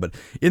it now, but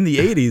in the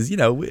 80s,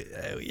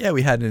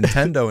 we had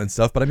Nintendo and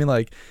stuff, but I mean,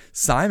 like,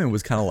 Simon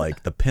was kind of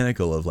like the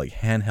pinnacle of like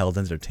handheld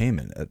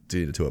entertainment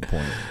to a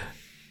point.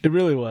 It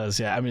really was,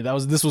 yeah. I mean,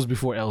 this was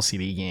before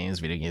LCD games,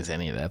 video games,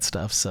 any of that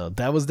stuff. So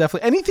that was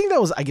definitely anything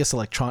that was, I guess,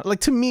 electronic.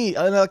 Like to me,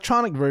 an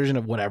electronic version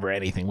of whatever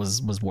anything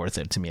was worth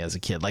it to me as a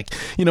kid. Like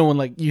when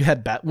like you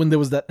had when there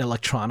was that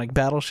electronic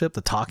battleship,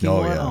 the talking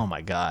one. Yeah. Oh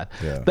my god,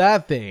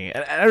 that thing!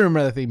 I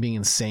remember that thing being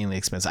insanely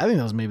expensive. I think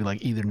that was maybe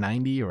like either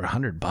 $90 or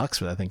 $100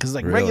 for that thing because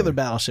like regular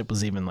battleship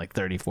was even like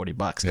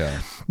 $30-$40.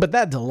 Yeah. But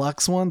that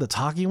deluxe one, the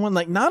talking one,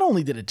 like not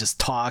only did it just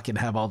talk and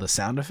have all the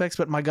sound effects,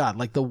 but my god,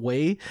 like the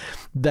way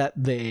that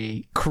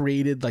they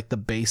created like the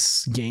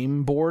base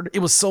game board, it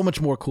was so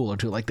much more cooler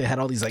too. Like they had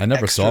all these like I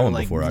never extra, saw one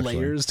like before,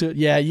 layers to it.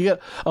 Yeah, you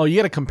got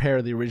to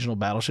compare the original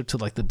Battleship to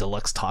like the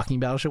deluxe talking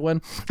Battleship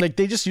one. Like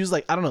they just used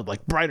like I don't know,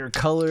 like brighter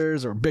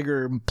colors or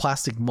bigger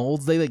plastic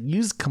molds. They like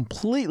used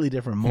completely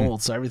different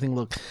molds, so everything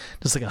looked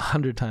just like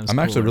 100 times. I'm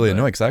actually cooler, really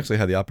annoyed because I actually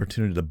had the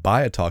opportunity to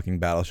buy a talking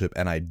Battleship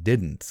and I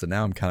didn't. So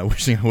now I'm kind of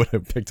wishing I would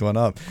have picked one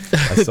up.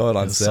 I saw it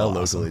on sale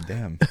locally.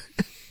 Damn.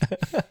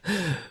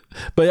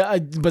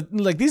 But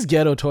like these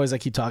ghetto toys I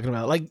keep talking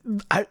about, like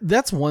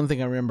that's one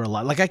thing I remember a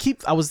lot. Like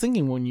I was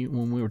thinking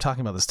when we were talking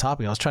about this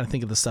topic, I was trying to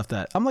think of the stuff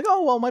that I'm like,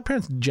 oh well, my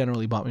parents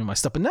generally bought me my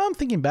stuff, but now I'm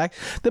thinking back,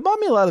 they bought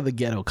me a lot of the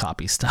ghetto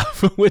copy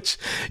stuff, which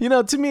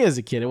to me as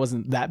a kid, it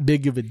wasn't that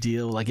big of a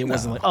deal. Like it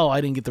wasn't like, oh,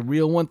 I didn't get the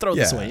real one, throw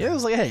this away. It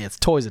was like, hey, it's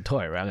toy's a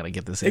toy, right? I'm gonna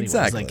get this anyway.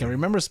 Exactly. Like I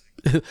remember,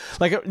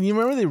 like you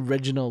remember the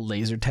original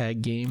laser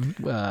tag game.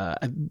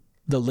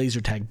 The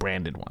laser tag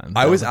branded one.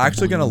 I was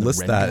actually going to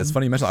list that. It's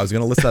funny you mentioned. I was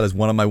going to list that as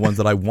one of my ones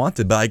that I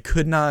wanted, but I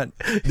could not.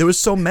 There was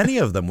so many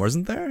of them,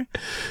 wasn't there?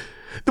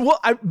 Well,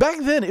 back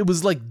then it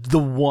was like the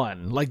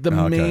one, like the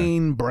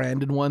main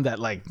branded one that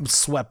like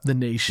swept the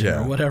nation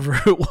or whatever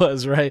it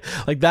was, right?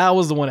 Like that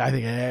was the one I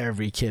think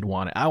every kid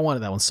wanted. I wanted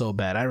that one so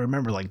bad. I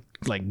remember like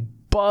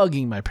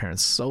bugging my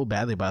parents so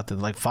badly about that.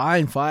 Like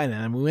fine,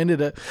 and we ended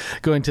up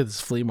going to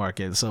this flea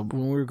market. So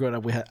when we were growing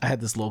up, I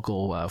had this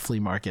local flea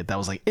market that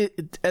was like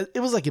it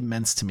was like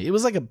immense to me. It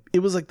was like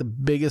the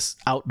biggest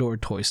outdoor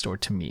toy store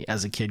to me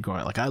as a kid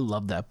growing up. Like I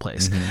loved that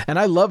place, and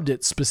I loved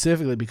it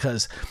specifically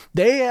because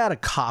they had a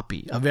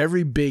copy of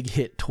every big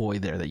hit toy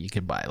there that you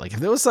could buy. Like if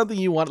there was something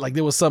you want, like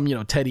there was some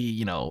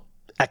Teddy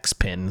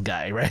X-Pin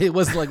guy, right? It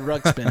wasn't like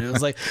Ruxpin. It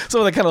was like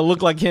someone that kind of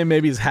looked like him.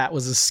 Maybe his hat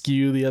was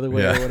askew the other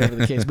way or whatever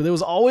the case. But there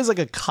was always like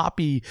a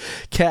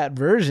copycat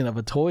version of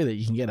a toy that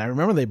you can get. I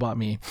remember they bought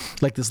me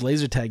like this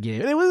laser tag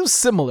game. And it was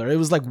similar. It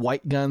was like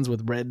white guns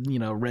with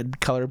red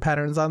color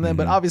patterns on them.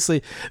 But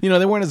obviously,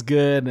 they weren't as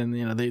good, and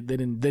they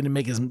didn't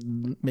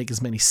make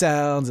as many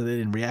sounds, and they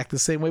didn't react the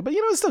same way. But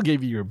it still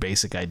gave you your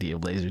basic idea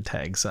of laser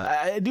tags. So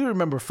I do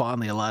remember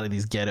fondly a lot of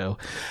these ghetto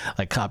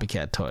like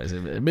copycat toys.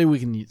 Maybe we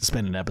can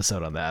spend an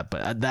episode on that.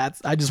 But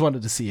I just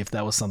wanted to see if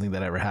that was something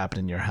that ever happened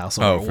in your house,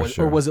 or,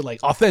 or was it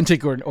like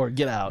authentic or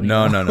get out?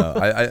 No.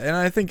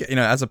 I think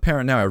as a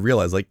parent now I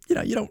realize like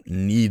you don't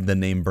need the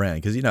name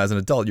brand because as an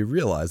adult you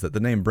realize that the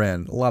name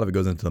brand, a lot of it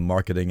goes into the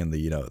marketing and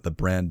the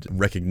brand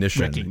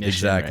recognition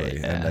exactly. Right,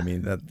 yeah. And I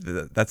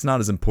mean that's not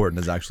as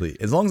important as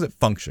actually as long as it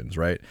functions,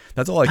 right?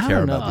 That's all I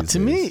care about these days. To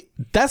me,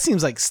 that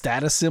seems like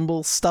status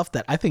symbol stuff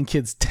that I think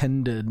kids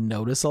tend to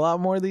notice a lot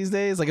more these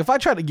days. Like if I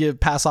try to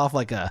pass off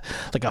like a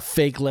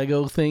fake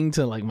Lego thing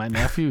to like my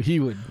nephew, he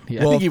would.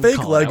 Yeah, well, I think he fake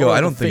would Lego,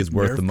 I don't think is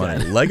worth the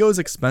money. Lego is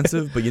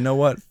expensive, but you know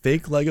what?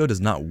 Fake Lego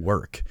does not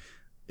work.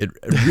 It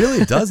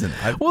really doesn't.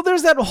 Well,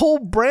 there's that whole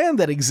brand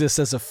that exists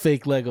as a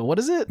fake Lego. What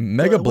is it?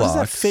 Mega What Bloks. is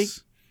that fake?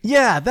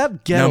 Yeah,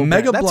 that ghetto brand.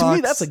 Mega To me,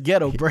 Bloks- that's a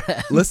ghetto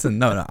brand. Listen,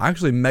 no.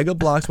 Actually, Mega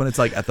Bloks, when it's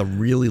like at the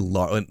really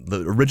large,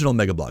 the original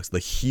Mega Bloks, the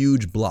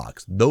huge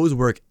blocks, those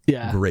work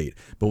great.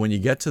 But when you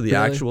get to the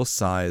actual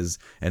size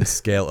and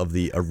scale of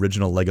the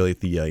original Lego, like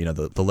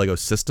the Lego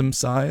system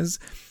size,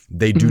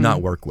 they do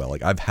not work well.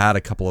 Like I've had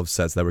a couple of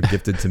sets that were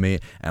gifted to me,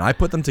 and I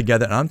put them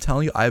together, and I'm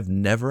telling you, I've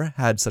never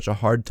had such a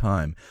hard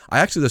time.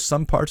 There's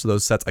some parts of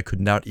those sets I could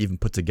not even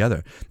put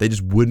together. They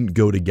just wouldn't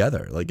go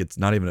together. Like it's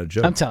not even a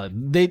joke. I'm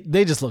telling you,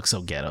 they just look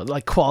so ghetto.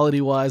 Like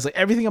quality wise, like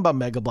everything about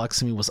Mega Bloks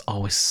to me was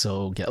always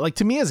so ghetto. Like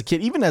to me as a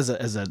kid, even as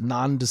a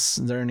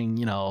non-discerning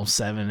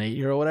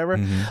 7-8-year-old whatever,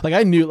 like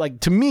I knew, like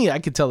to me I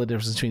could tell the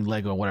difference between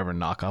Lego and whatever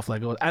knockoff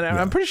Lego. And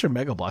I'm pretty sure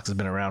Mega Bloks has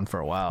been around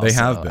for a while. They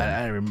have been.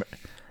 I remember.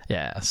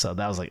 Yeah, so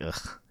that was like,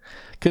 ugh,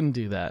 couldn't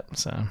do that.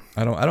 So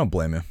I don't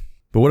blame you.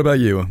 But what about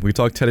you? We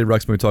talked Teddy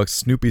Ruxpin, we talked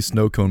Snoopy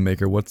Snow Cone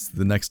Maker. What's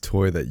the next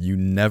toy that you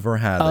never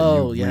had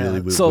that you really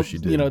wish you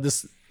did?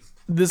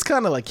 This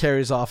kind of like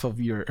carries off of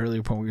your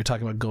earlier point where you're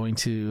talking about going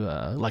to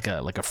like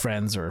a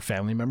friend's or a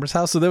family member's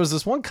house. So there was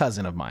this one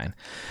cousin of mine,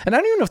 and I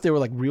don't even know if they were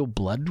like real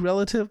blood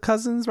relative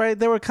cousins, right?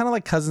 They were kind of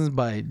like cousins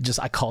by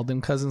I called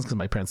them cousins because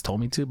my parents told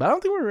me to, but I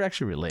don't think we were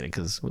actually related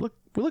because we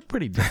look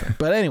pretty different.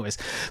 But anyways,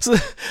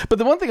 but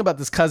the one thing about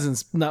this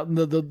cousin's, now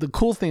the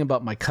cool thing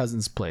about my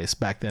cousin's place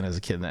back then as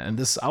a kid, and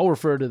this, I'll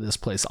refer to this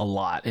place a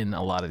lot in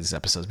a lot of these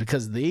episodes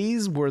because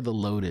these were the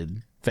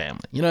loaded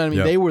family. You know what I mean?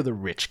 Yep. They were the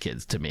rich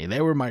kids to me.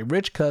 They were my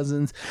rich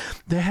cousins.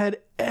 They had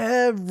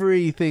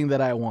everything that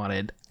I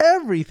wanted.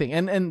 everything.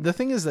 And the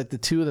thing is, like, the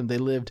two of them, they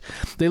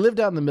lived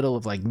out in the middle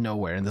of like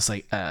nowhere, and this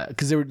like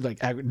because they were like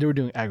they were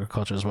doing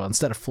agriculture as well.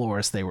 Instead of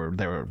florists, they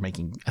were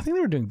making, I think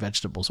they were doing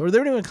vegetables, or they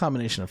were doing a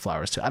combination of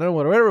flowers too. I don't know,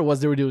 whatever it was,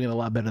 they were doing it a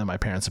lot better than my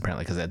parents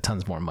apparently, because they had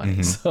tons more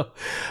money. So,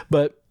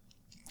 but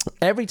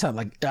every time,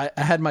 like, I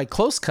had my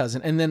close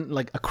cousin, and then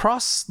like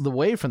across the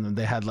way from them,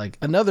 they had like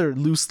another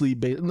loosely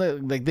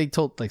like they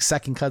told like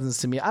second cousins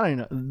to me. I don't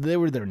know, they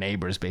were their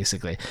neighbors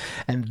basically.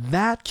 And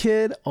that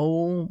kid,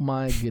 oh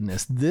my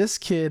goodness, this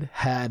kid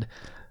had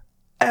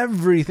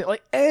everything,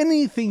 like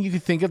anything you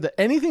could think of, that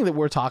anything that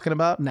we're talking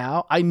about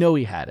now, I know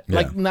he had it. Yeah.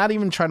 Like, not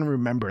even trying to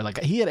remember, like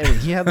he had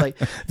everything. He had like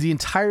the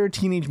entire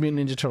Teenage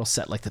Mutant Ninja Turtle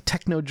set, like the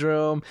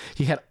Technodrome.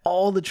 He had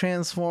all the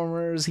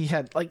Transformers. He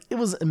had, like, it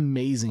was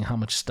amazing how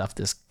much stuff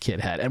this kid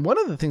had. And one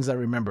of the things I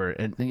remember,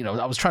 and you know,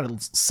 I was trying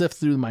to sift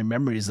through my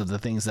memories of the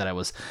things that I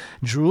was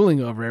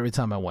drooling over every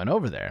time I went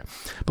over there,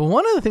 but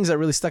one of the things that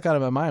really stuck out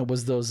in my mind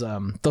was those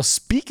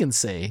Speak and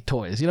Say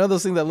toys. You know,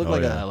 those things that look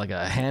like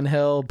a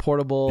handheld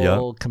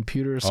portable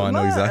computer. Oh, I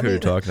know exactly what you're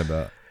talking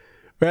about.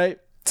 Right.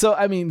 So,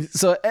 I mean,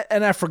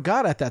 and I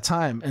forgot at that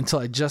time until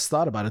I just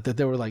thought about it, that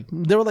there were like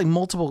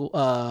multiple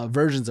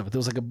versions of it. There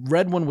was like a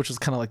red one, which was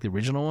kind of like the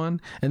original one.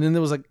 And then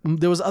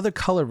there was other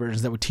color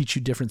versions that would teach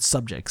you different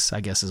subjects,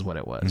 I guess is what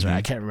it was. Right.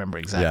 I can't remember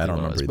exactly. Yeah, I don't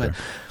remember either.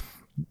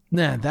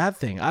 But that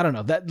thing, I don't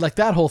know,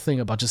 that whole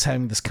thing about just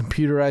having this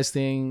computerized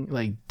thing,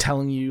 like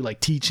telling you, like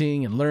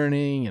teaching and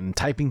learning and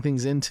typing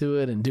things into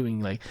it and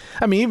doing, like,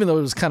 I mean, even though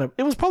it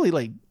was probably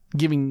like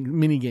giving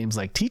mini games,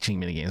 like teaching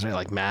mini games, right?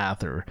 Like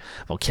math or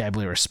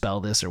vocabulary or spell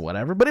this or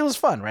whatever. But it was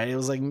fun, right? It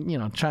was like, you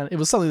know, it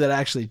was something that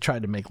actually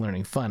tried to make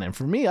learning fun. And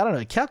for me, I don't know,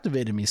 it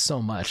captivated me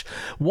so much.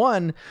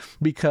 One,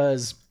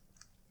 because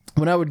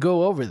when I would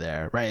go over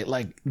there, right,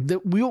 like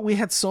we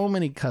had so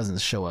many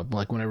cousins show up,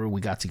 like whenever we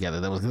got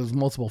together, there was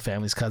multiple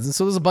families, cousins,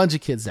 so there's a bunch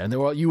of kids there, and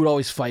you would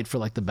always fight for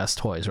like the best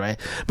toys, right?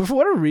 But for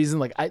whatever reason,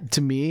 like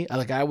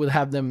I would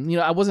have them, you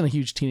know, I wasn't a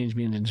huge Teenage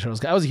Mutant Ninja Turtles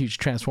guy, I was a huge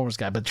Transformers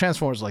guy, but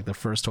Transformers were like the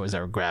first toys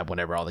I would grab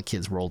whenever all the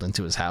kids rolled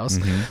into his house,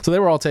 so they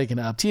were all taken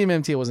up.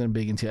 TMNT I wasn't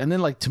big into, and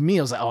then like to me,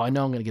 I was like, oh, I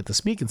know I'm gonna get the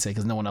Speak and Say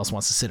because no one else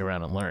wants to sit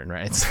around and learn,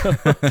 right? So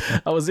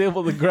I was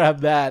able to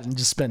grab that and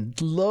just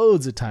spend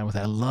loads of time with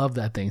it. I love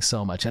that thing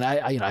so much, and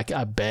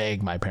I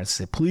beg my parents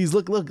to say, please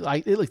look,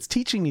 it's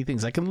teaching me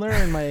things. I can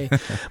learn my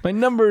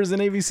numbers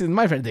and ABC.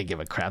 My friends, they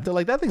give a crap. They're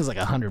like, that thing's like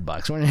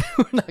 $100.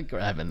 We're not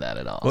grabbing that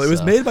at all. Well, it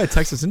was made by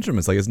Texas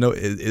Instruments. Like,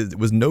 it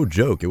was no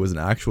joke. It was an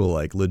actual,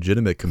 like,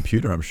 legitimate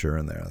computer, I'm sure,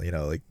 in there. You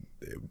know, like,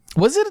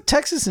 was it a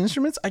Texas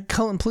Instruments? I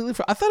completely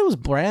forgot. I thought it was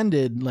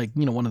branded like,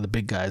 you know, one of the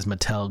big guys,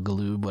 Mattel,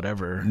 Galoob,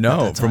 whatever.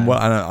 No, from what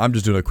I'm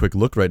just doing a quick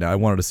look right now. I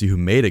wanted to see who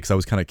made it because I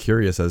was kind of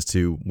curious as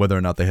to whether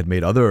or not they had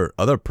made other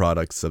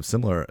products of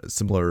similar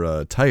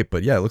type.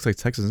 But yeah, it looks like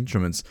Texas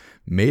Instruments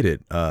made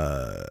it.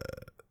 I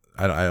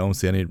don't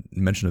see any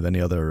mention of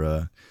any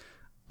other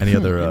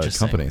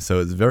company. So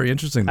it's very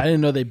interesting. I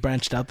didn't know they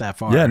branched out that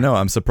far. Yeah, no,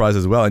 I'm surprised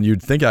as well. And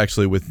you'd think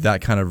actually with that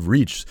kind of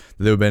reach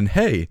that they would have been,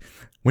 hey,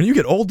 when you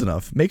get old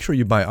enough, make sure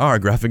you buy our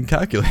graphic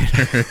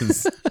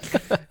calculators.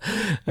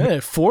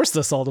 It forced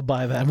us all to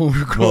buy that when we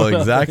were growing up. Well,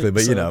 exactly.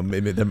 But, you know,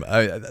 maybe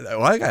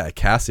I got a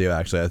Casio,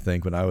 actually, I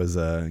think, when I was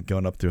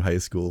going up through high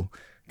school.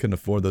 Couldn't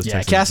afford those.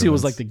 Yeah, Casio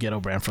was like the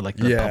ghetto brand for like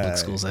the public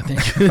schools, I think.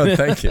 Oh,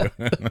 thank you.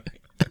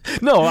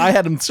 No, I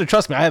had them.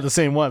 Trust me, I had the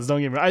same ones.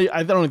 Don't get me wrong.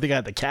 I don't think I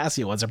had the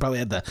Casio ones. I probably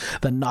had the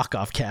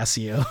knockoff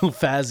Casio,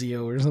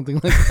 Fazio, or something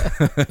like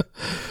that.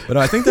 But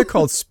no, I think they're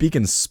called Speak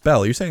and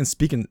Spell. You're saying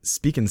Speak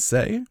and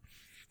Say?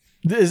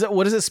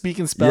 What is it? Speak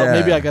and Spell? Yeah.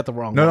 Maybe I got the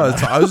wrong one. No,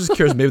 I was just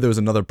curious. Maybe there was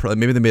another.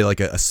 Maybe they made like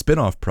a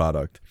spin-off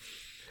product.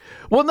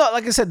 Well, no,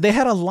 like I said, they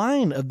had a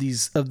line of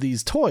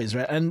these toys,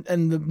 right? And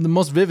the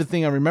most vivid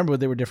thing I remember,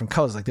 they were different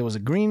colors. Like there was a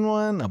green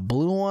one, a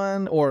blue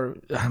one, or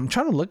I'm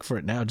trying to look for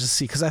it now, just to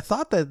see, because I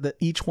thought that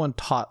each one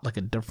taught like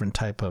a different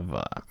type of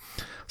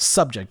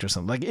subject or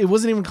something. Like it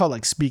wasn't even called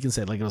like Speak and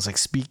Say. Like it was like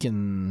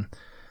speaking.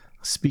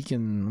 Let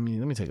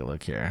me take a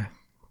look here.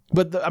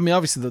 But I mean,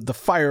 obviously the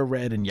fire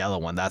red and yellow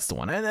one, that's the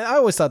one. And I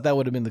always thought that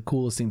would have been the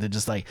coolest thing to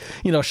just like,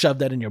 you know, shove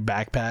that in your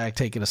backpack,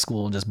 take it to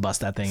school and just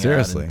bust that thing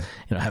Seriously. out and,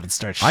 you know, have it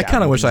start I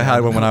kind of wish I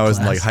had one when I was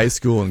in like high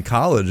school and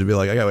college. It'd be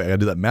like, I gotta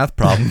do that math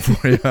problem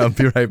for you. I'll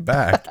be right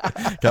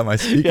back. Got my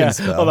speaking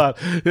spell. Hold on.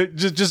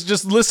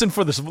 Just listen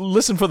for this.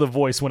 Listen for the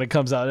voice when it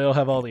comes out. It'll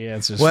have all the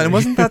answers. Well, and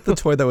wasn't that the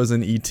toy that was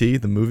in E.T.,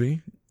 the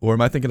movie? Or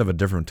am I thinking of a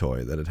different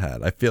toy that it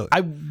had? I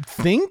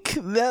think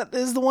that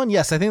is the one.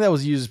 Yes, I think that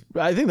was used.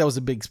 I think that was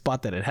a big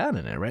spot that it had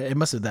in it, right? It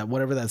must have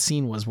whatever that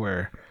scene was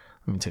where.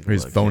 Let me take a look.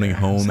 He's phoning here.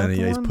 home and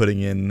he's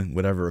putting in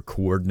whatever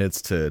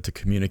coordinates to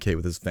communicate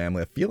with his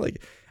family. I feel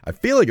like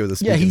it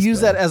was a he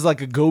used that as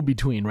like a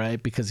go-between,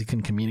 right? Because he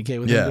couldn't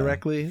communicate with him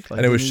directly. Like,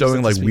 and it was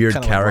showing like weird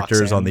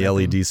characters on the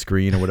Roxanne LED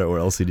screen or whatever, or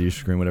LCD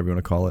screen, whatever you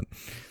want to call it.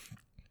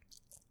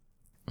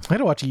 I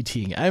gotta watch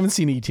E.T. I haven't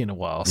seen E.T. in a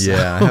while. So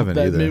yeah, I haven't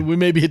either. We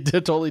may be a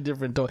totally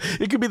different toy.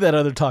 It could be that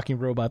other talking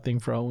robot thing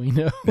for all we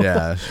know.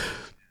 Yeah.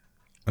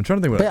 I'm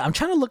trying to think. But I'm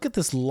trying to look at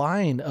this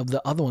line of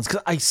the other ones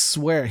because I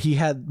swear he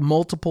had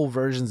multiple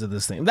versions of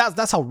this thing.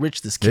 That's how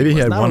rich this kid was. Maybe he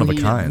had Not one of only a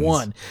he had kind.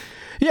 one.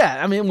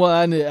 Yeah, I mean,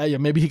 well, yeah,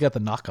 maybe he got the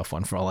knockoff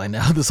one for all I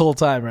know. This whole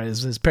time, right?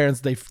 His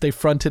parents they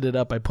fronted it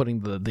up by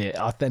putting the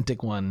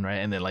authentic one, right,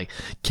 and then like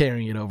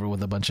carrying it over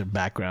with a bunch of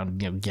background,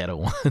 ghetto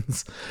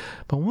ones.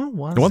 But what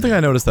was The one thing it? I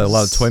noticed that a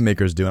lot of toy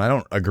makers do, and I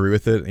don't agree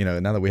with it.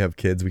 Now that we have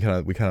kids, we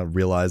kind of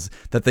realize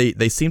that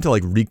they seem to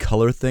like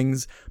recolor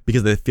things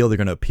because they feel they're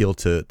going to appeal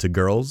to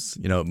girls,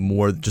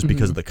 more just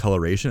because of the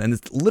coloration, and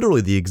it's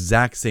literally the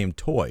exact same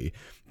toy,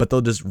 but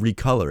they'll just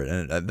recolor it,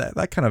 and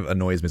that kind of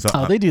annoys me.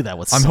 So they do that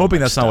with. I'm so hoping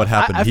much that's not what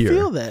stuff. happened I here.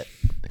 feel that.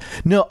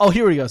 No. Oh,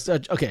 here we go.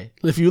 Okay,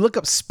 if you look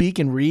up Speak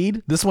and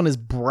Read, this one is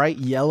bright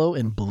yellow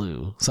and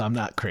blue. So I'm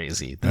not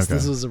crazy. This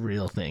was a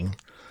real thing.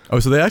 Oh,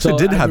 so they actually So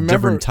did I have remember-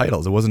 different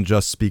titles. It wasn't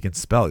just Speak and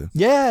Spell.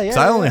 Yeah. So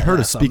I only heard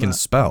of So Speak I'm and not-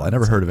 Spell. I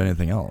never heard of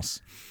anything else.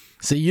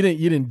 So you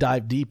didn't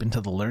dive deep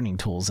into the learning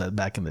tools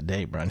back in the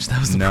day, Brunch.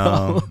 That was the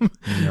No, problem.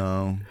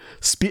 no.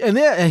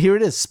 And here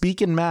it is.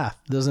 Speak and Math.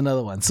 There's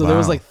another one. So there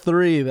was Wow. like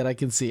 3 that I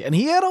can see, and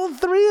he had all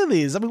 3 of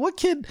these. I mean, what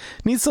kid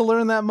needs to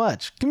learn that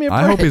much? Give me a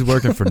break. I hope he's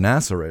working for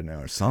NASA right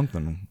now or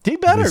something. He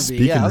better be. Speak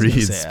Yeah, I and was gonna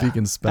Read, say, Speak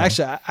and Spell.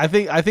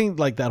 Actually, I think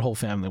like that whole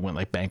family went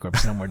like bankrupt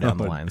somewhere down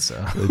the line.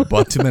 So They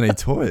bought too many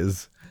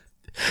toys.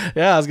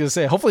 yeah, I was gonna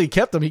say. Hopefully, he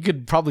kept them. He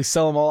could probably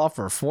sell them all off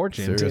for a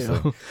fortune Seriously.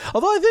 too.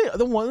 Although I think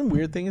the one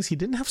weird thing is he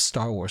didn't have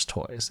Star Wars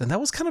toys, and that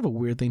was kind of a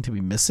weird thing to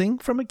be missing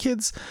from a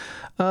kid's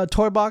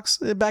toy box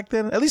back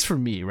then. At least for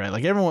me, right?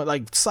 Like everyone,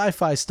 like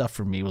sci-fi stuff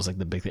for me was like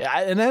the big thing.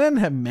 And I didn't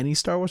have many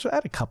Star Wars. I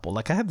had a couple.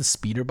 Like I had the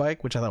speeder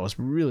bike, which I thought was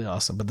really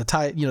awesome. But the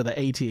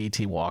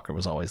AT-AT Walker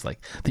was always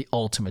like the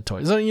ultimate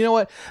toy. So you know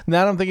what?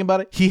 Now that I'm thinking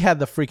about it, he had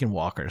the freaking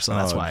Walker, so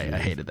that's why I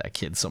hated that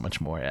kid so much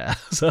more. Yeah.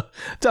 So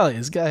I'm telling you,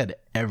 this guy had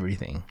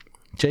everything.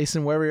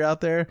 Jason, wherever you're out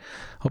there,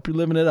 hope you're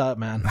living it up,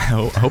 man. I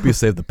hope you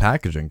saved the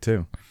packaging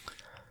too.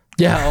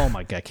 Yeah. Oh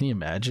my God. Can you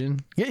imagine?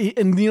 Yeah,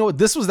 and you know what?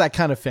 This was that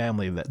kind of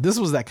family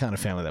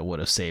that would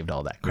have saved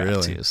all that crap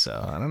Really? too.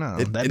 So I don't know.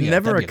 It That'd be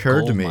never that'd be a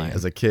occurred to gold me mine.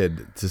 as a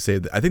kid to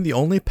save. I think the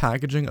only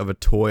packaging of a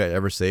toy I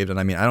ever saved, and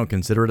I mean, I don't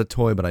consider it a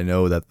toy, but I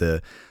know that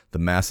the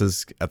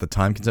masses at the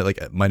time consider,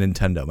 like my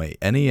Nintendo, my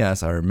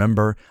NES. I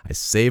remember I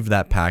saved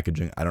that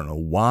packaging. I don't know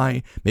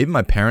why. Maybe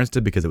my parents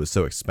did because it was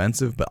so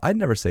expensive, but I'd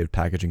never saved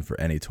packaging for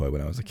any toy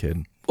when I was a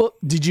kid. Well,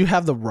 did you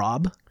have the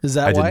Rob? Is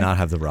that I why? did not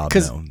have the Rob.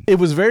 Because No. it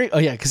was very,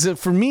 because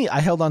for me, I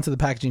held on to the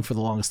packaging for the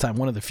longest time.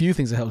 One of the few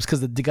things that helped was because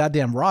the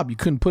goddamn Rob, you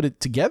couldn't put it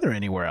together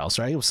anywhere else,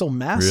 right? It was so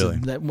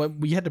massive Really?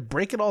 that you had to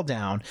break it all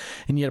down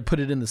and you had to put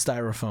it in the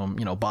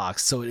styrofoam,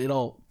 box. So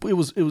it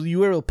was you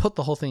were able to put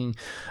the whole thing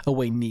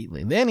away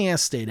neatly. The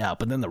NES stayed out,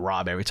 but then the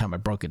Rob, every time I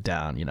broke it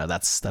down,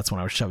 that's when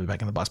I would shove it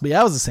back in the box. But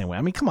yeah, I was the same way.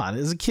 I mean, come on,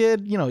 as a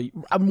kid,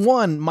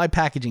 my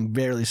packaging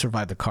barely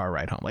survived the car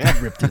ride home. Like I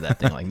ripped through that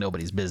thing like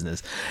nobody's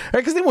business, right?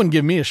 Because they wouldn't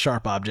give me a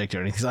sharp object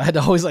or anything. So I had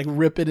to always like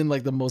rip it in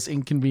like the most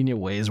inconvenient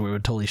ways where it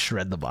would totally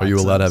shred the box. Are you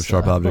allowed to have So-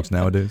 sharp objects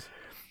nowadays?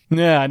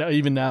 Yeah, I know.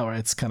 Even now, right?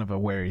 It's kind of a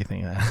wary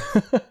thing.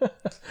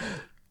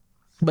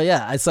 But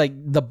yeah, it's like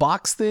the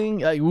box thing.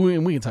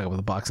 We can talk about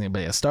the box thing,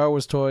 but yeah, Star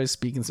Wars toys,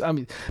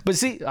 but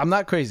see, I'm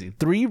not crazy.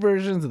 3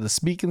 versions of the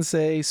Speak and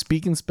Say,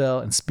 Speak and Spell,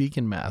 and Speak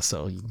and Math.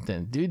 So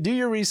then do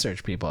your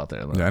research, people out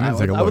there. Yeah,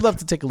 I I would love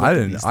to take a look. I at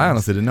didn't. these I things.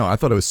 honestly didn't know. I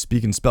thought it was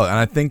Speak and Spell, and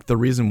I think the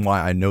reason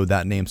why I know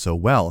that name so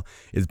well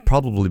is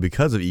probably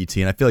because of ET.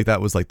 And I feel like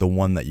that was like the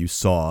one that you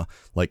saw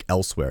like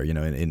elsewhere,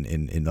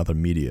 in other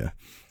media.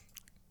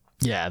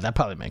 Yeah, that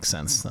probably makes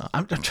sense.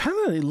 I'm trying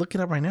to look it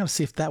up right now to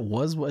see if that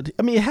was what.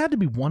 I mean, it had to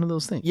be one of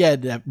those things. Yeah,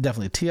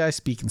 definitely. TI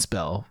Speak and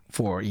Spell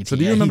for ET. So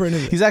do you remember any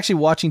of the- He's actually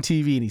watching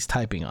TV and he's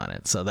typing on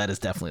it. So that is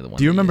definitely the one.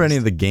 Do you he remember used. any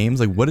of the games?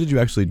 Like, what did you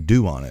actually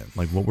do on it?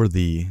 Like, what were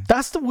the?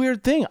 That's the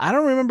weird thing. I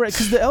don't remember it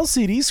because the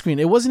LCD screen,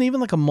 it wasn't even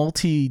like a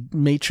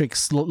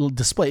multi-matrix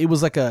display. It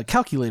was like a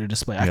calculator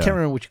display. I Yeah. can't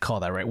remember what you call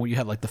that, right? Where you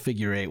have like the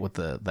figure 8 with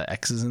the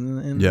X's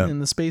in Yeah.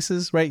 the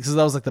spaces, right? Because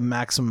that was like the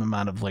maximum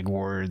amount of like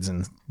words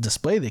and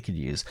display they could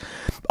use.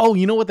 Oh,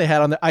 you know what they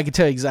had on there? I could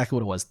tell you exactly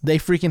what it was. They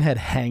freaking had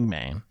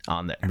Hangman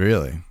on there.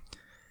 Really?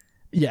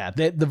 Yeah,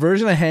 the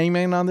version of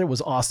Hangman on there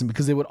was awesome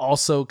because they would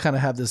also kind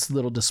of have this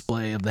little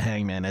display of the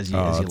Hangman as you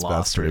that's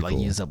lost or pretty like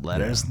cool. use up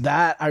letters.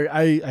 That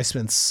I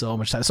spent so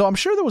much time. So I'm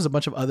sure there was a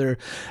bunch of other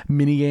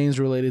mini games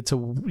related to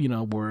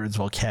words,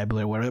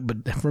 vocabulary, whatever.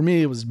 But for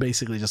me, it was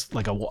basically just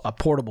like a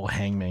portable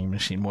Hangman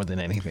machine more than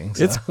anything.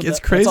 So It's that's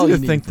crazy all you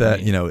to need think for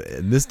that me.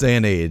 in this day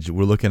and age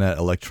we're looking at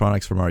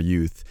electronics from our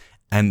youth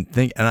and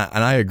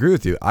I agree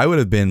with you. I would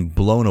have been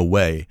blown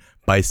away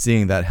by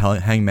seeing that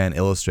Hangman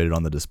illustrated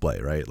on the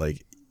display, right?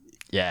 Like,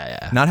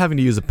 yeah. not having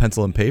to use a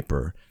pencil and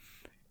paper.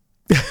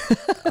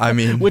 I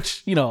mean,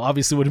 Which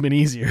obviously would have been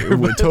easier.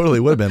 it totally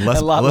would have been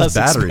less a lot less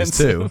less batteries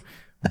expensive.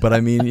 too. But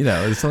I mean,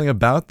 there's something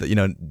about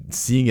that,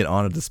 seeing it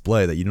on a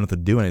display that you don't have to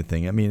do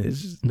anything. I mean,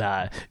 it's just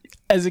Nah.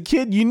 As a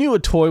kid, you knew a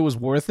toy was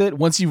worth it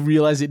once you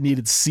realized it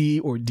needed C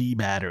or D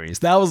batteries.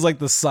 That was like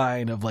the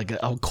sign of like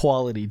a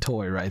quality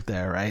toy right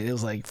there, right? It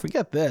was like,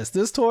 forget this.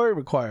 This toy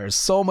requires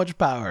so much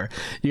power.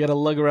 You got to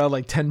lug around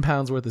like 10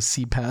 pounds worth of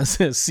C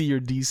or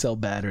D cell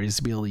batteries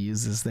to be able to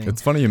use this thing.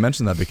 It's funny you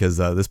mentioned that because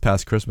this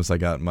past Christmas I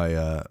got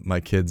my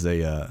kids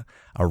a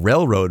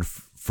railroad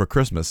for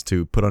Christmas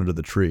to put under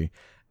the tree,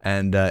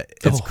 and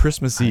it's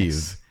Christmas nice.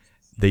 Eve.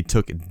 They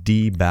took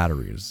D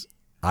batteries.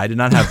 I did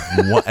not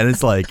have one, and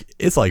it's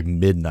like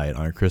midnight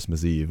on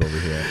Christmas Eve over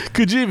here.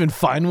 Could you even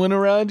find one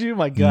around you?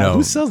 My God, No.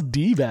 who sells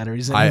D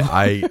batteries anymore?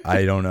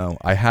 I don't know.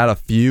 I had a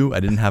few. I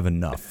didn't have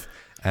enough.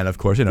 And of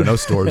course, no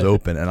stores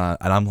open. And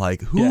I'm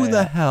like, who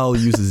the hell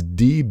uses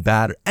D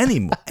battery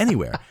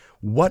anywhere?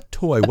 What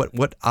toy,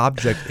 what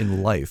object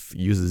in life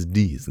uses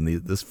D's? And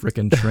this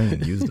freaking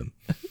train used them.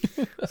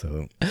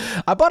 So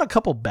I bought a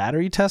couple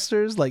battery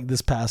testers like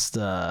this past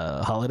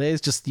holidays,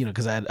 just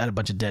because I had a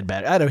bunch of dead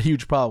batteries. I had a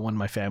huge problem when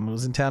my family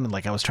was in town, and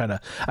like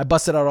I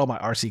busted out all my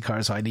RC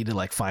cars, so I needed to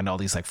like find all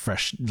these like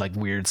fresh, like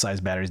weird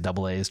sized batteries,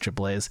 AA's,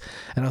 AAA's,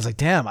 and I was like,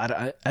 damn,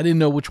 I didn't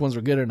know which ones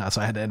were good or not,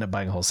 so I had to end up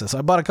buying a whole set. So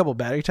I bought a couple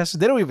battery testers.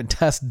 They don't even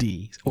test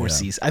D or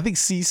C. I think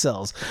C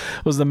cells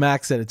was the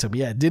max that it took me.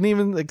 Yeah, it didn't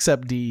even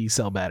accept D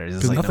cell batteries.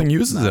 because nothing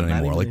uses it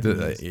anymore. Like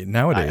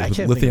nowadays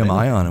with lithium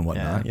ion and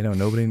whatnot,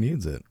 nobody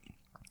needs it.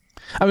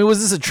 I mean,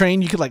 was this a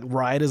train you could like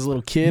ride as a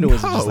little kid, or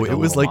was it just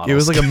like it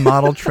was like a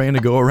model train to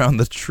go around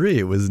the tree.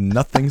 It was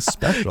nothing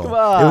special. It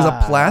was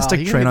a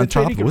plastic train on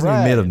top. It wasn't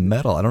even made of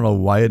metal. I don't know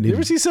why it needed. You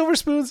ever see Silver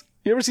Spoons?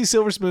 You ever see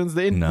Silver Spoons?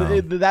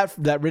 No.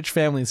 That rich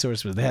family in Silver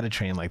Spoons, they had a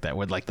train like that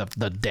where like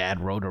the dad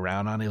rode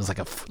around on it. It was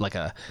like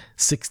a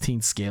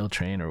 16th scale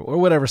train or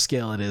whatever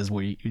scale it is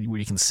where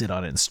you can sit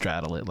on it and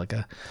straddle it like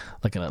a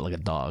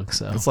dog.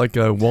 So it's like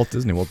Walt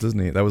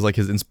Disney. That was like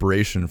his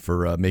inspiration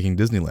for making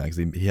Disneyland. 'Cause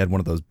he had one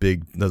of those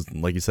big,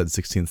 like you said,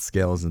 16th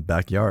scales in his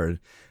backyard.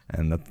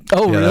 And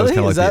really? That was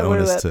kind of Is like that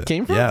where that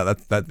came from? Yeah,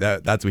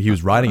 that's what he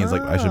was riding. He's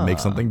like, I should make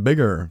something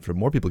bigger so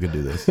more people could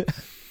do this.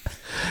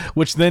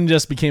 Which then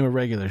just became a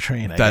regular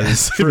train. I That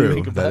guess, is if you true.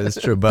 think about That it. is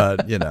true.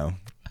 But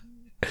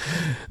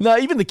No,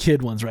 even the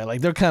kid ones, right? Like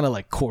they're kind of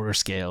like quarter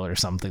scale or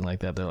something like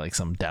that. They're like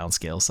some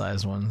downscale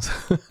size ones.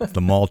 the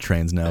mall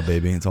trains now,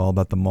 baby. It's all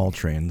about the mall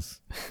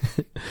trains.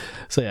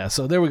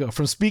 So there we go.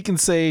 From Speak and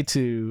Say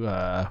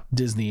to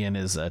Disney and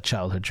his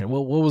childhood train.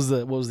 What was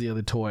the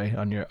other toy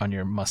on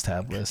your must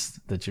have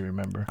list that you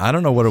remember? I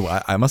don't know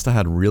what I must have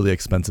had really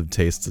expensive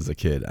tastes as a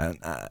kid.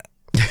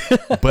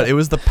 But it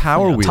was the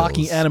Power Wheels.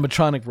 Talking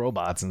animatronic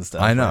robots and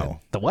stuff. I know. Right?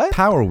 The what?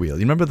 Power Wheel.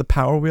 You remember the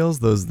Power Wheels?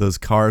 Those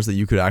cars that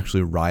you could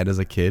actually ride as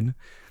a kid?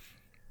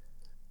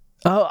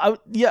 Oh,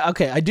 yeah,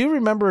 okay. I do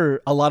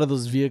remember a lot of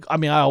those vehicles. I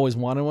mean, I always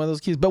wanted one of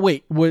those keys. But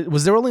wait,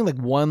 was there only like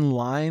one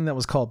line that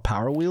was called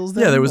Power Wheels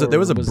then? Yeah, there was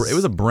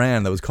a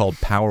brand that was called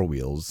Power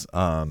Wheels.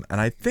 And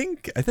I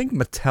think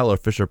Mattel or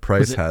Fisher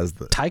Price has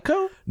the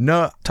Tyco?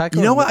 No, Tyco?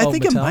 You know what? I Oh,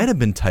 think Mattel? it might have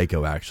been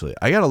Tyco actually.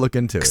 I got to look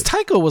into it.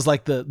 Tyco was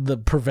like the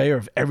purveyor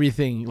of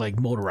everything like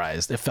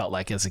motorized. It felt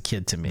like as a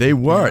kid to me. They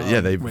were,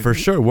 they for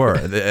sure were.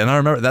 And I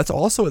remember that's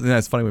also, and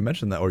it's funny we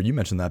mentioned that, or you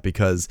mentioned that,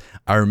 because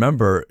I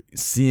remember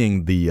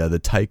seeing the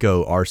Tyco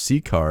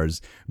RC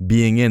cars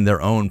being in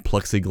their own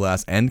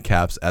plexiglass end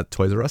caps at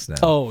Toys R Us now.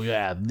 Oh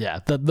yeah.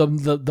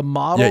 The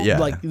model. Yeah.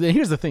 Like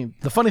here's the thing.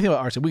 The funny thing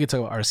about RC, we could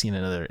talk about RC in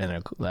another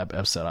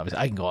episode. Obviously,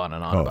 I can go on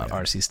and on about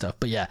RC stuff.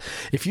 But yeah,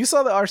 if you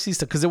saw the RC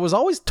stuff, because there was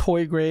always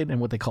toy grade and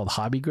what they called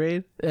hobby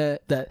grade. And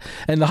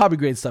the hobby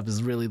grade stuff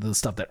is really the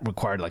stuff that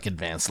required like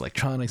advanced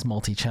electronics,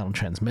 multi-channel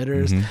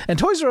transmitters. And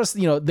Toys R Us,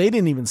 they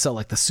didn't even sell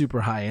like the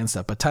super high end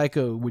stuff. But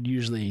Tyco would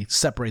usually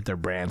separate their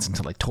brands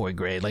into like toy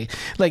grade.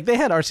 Like they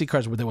had RC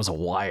cars where there was a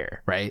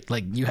wire, right?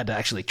 Like you had to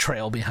actually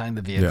trail behind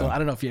the vehicle. Yeah. I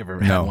don't know if you ever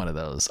had one of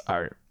those.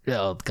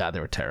 Oh god, they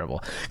were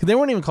terrible. They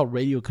weren't even called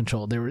radio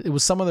controlled. It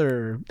was some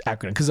other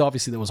acronym, because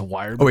obviously there was a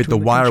wire. Oh wait, the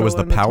wire was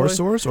the power toy.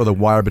 source, or the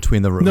wire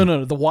between the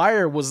No. The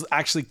wire was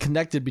actually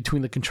connected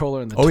between the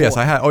controller and the toy. Oh yes,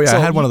 I had. Oh yeah, So I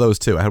had one of those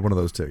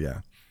too.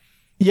 Yeah.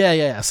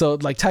 Yeah. So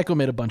like Tyco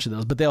made a bunch of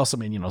those, but they also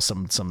made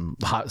some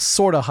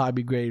sort of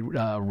hobby grade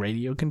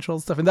radio control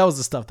stuff, and that was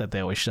the stuff that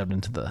they always shoved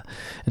into the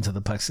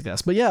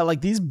plexiglass. But yeah,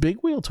 like these big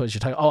wheel toys you're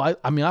talking. Oh,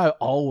 I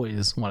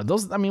always wanted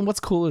those. I mean,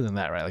 what's cooler than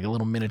that, right? Like a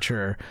little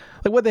miniature.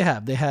 Like what they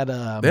have? They had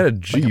a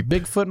Jeep, like a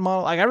Bigfoot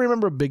model. Like I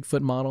remember a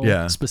Bigfoot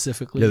model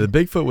specifically. Yeah, the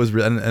Bigfoot was,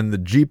 and the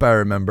Jeep I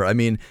remember. I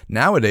mean,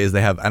 nowadays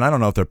they have, and I don't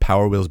know if they're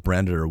Power Wheels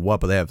branded or what,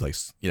 but they have like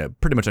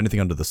pretty much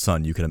anything under the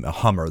sun. You can a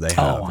Hummer they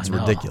have. It's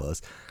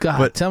ridiculous.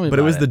 God, tell me about it. But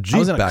it was the Jeep I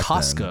was in a back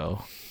Costco.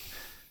 then.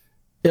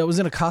 Yeah, it was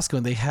in a Costco,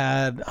 and they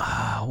had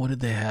what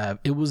did they have?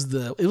 It was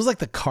like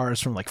the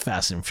cars from like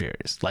Fast and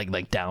Furious, like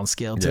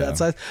downscale to that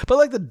size. But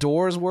like the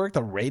doors worked,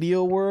 the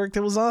radio worked. It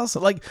was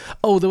awesome. Like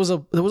there was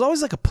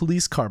always like a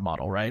police car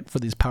model, right, for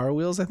these Power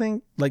Wheels. I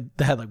think like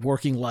they had like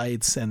working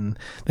lights, and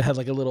they had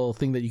like a little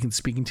thing that you can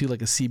speak into,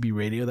 like a CB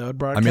radio that would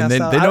broadcast. I mean,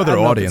 they know their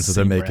audience if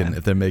they're making brand.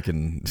 if they're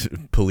making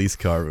police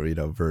car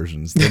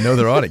versions. They know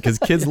their audience because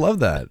kids love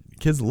that.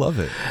 Kids love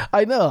it.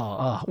 I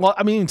know. Well,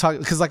 I mean,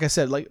 because like I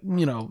said, like,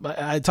 you know,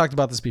 I talked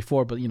about this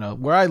before, but you know,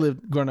 where I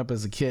lived growing up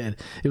as a kid,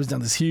 it was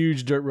down this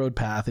huge dirt road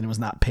path, and it was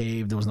not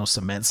paved. There was no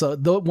cement. So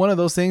one of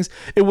those things,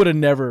 it would have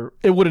never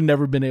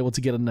been able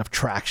to get enough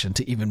traction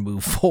to even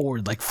move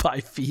forward like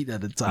 5 feet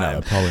at a time.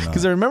 No, probably not.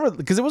 Because I remember,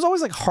 because it was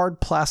always like hard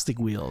plastic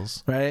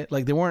wheels, right?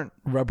 Like they weren't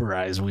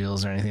rubberized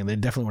wheels or anything. They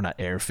definitely were not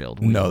air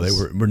filled wheels. No, they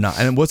were not.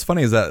 And what's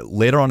funny is that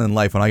later on in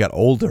life, when I got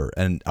older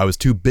and I was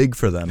too big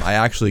for them, I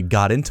actually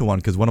got into one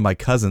because one of my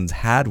cousins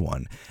had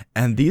one.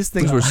 And these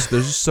things they're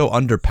just so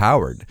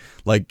underpowered.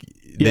 Like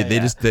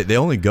they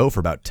only go for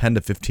about 10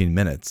 to 15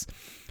 minutes.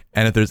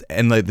 And if there's I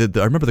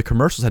remember the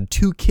commercials had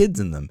 2 kids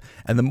in them,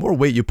 and the more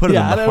weight you put in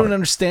them, I don't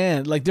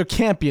understand. Like there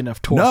can't be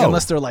enough torque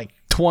unless they're like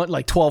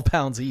 12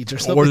 pounds each or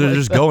something. Or they're like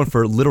just that. going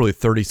for literally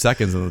 30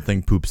 seconds and the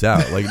thing poops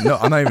out. Like, no,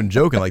 I'm not even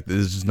joking. Like,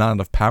 there's just not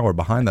enough power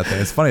behind that thing.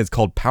 It's funny, it's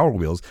called Power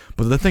Wheels,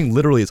 but the thing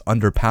literally is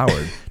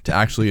underpowered to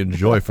actually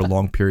enjoy for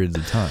long periods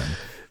of time.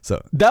 So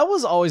that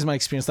was always my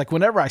experience. Like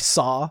whenever I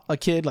saw a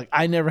kid, like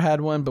I never had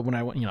one, but when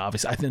I went, you know,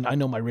 obviously I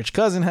know my rich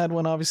cousin had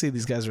one. Obviously,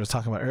 these guys I was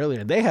talking about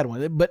earlier, they had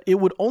one, but it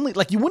would only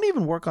like you wouldn't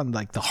even work on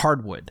like the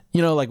hardwood,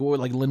 you know, like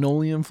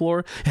linoleum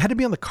floor. It had to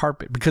be on the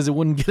carpet because it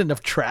wouldn't get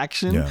enough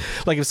traction. Yeah.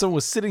 Like if someone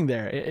was sitting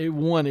there, it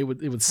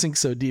would sink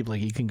so deep,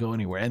 like you can go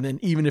anywhere. And then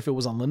even if it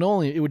was on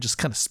linoleum, it would just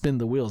kind of spin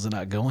the wheels and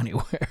not go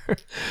anywhere.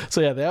 So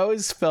yeah, they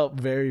always felt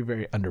very,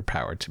 very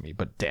underpowered to me.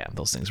 But damn,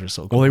 those things were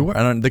so cool. Well, they were.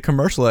 And the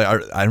commercial,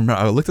 I remember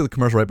I looked at the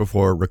commercial right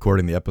before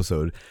recording the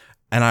episode,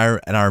 and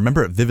I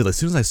remember it vividly. As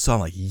soon as I saw it,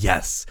 I'm like,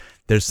 yes,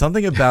 there's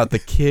something about the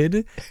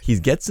kid. He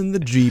gets in the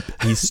Jeep,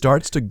 he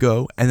starts to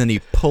go, and then he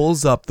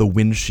pulls up the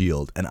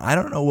windshield. And I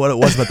don't know what it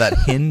was about that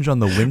hinge on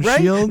the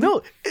windshield. Right?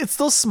 No, it's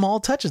those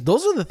small touches.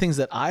 Those are the things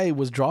that I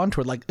was drawn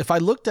toward. Like if I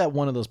looked at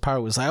one of those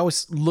Power Wheels, I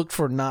always looked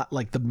for not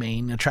like the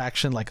main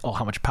attraction, like, oh,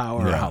 how much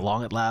power or how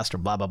long it lasts or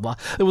blah, blah, blah.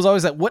 It was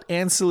always like, what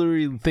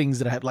ancillary things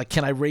that I have? Like,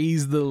 can I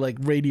raise the like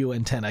radio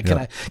antenna? Can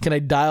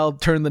I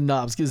turn the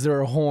knobs? Is there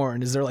a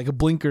horn? Is there like a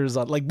blinkers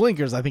on? Like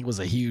blinkers, I think was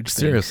a huge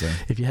thing. Seriously.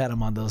 If you had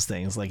them on those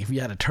things, like if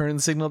you had a turn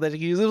signal that you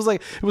could use,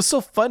 it was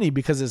so funny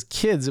because as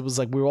kids, it was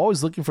like we were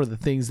always looking for the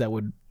things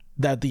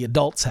that the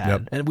adults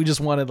had, and we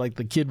just wanted like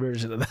the kid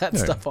version of that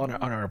stuff on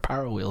our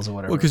Power Wheels or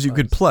whatever. Well, because you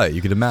could play,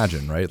 you could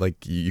imagine, right?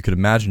 Like you could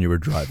imagine you were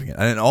driving it,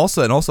 and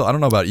also, I don't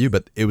know about you,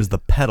 but it was the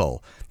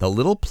pedal, the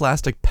little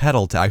plastic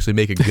pedal to actually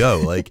make it go.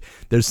 Like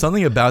there's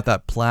something about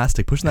that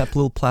plastic, pushing that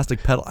little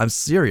plastic pedal. I'm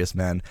serious,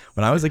 man.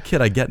 When I was a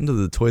kid, I get into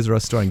the Toys R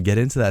Us store and get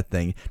into that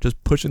thing,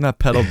 just pushing that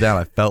pedal down.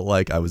 I felt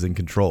like I was in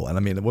control, and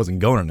I mean, it wasn't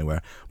going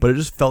anywhere, but it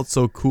just felt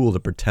so cool to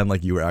pretend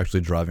like you were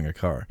actually driving a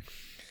car.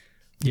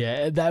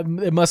 Yeah,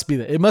 it must be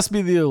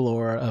the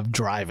allure of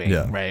driving,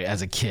 right?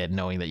 As a kid,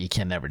 knowing that you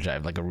can never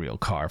drive like a real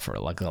car for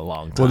like a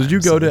long time. Well, did you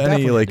go to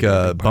any like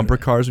bumper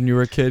cars when you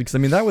were a kid? Because I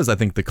mean, that was I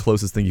think the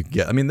closest thing you could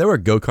get. I mean, there were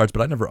go karts,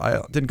 but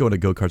I didn't go into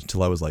go karts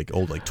until I was like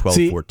old, like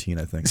 12, 14,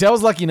 I think. See, I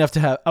was lucky enough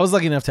to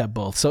have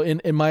both. So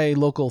in my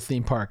local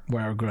theme park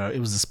where I grew up, it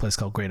was this place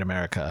called Great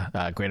America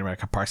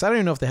Parks. I don't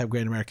even know if they have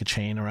Great America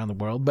chain around the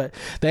world, but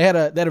they had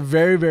a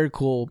very, very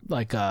cool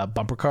like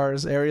bumper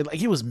cars area.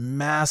 Like it was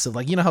massive.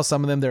 Like you know how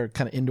some of them they're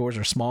kind of indoors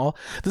or small.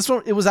 This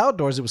one, it was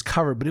outdoors, it was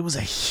covered, but it was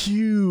a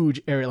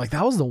huge area. Like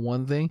that was the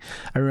one thing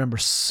I remember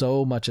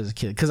so much as a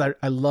kid because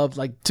I loved,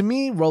 like, to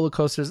me, roller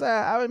coasters.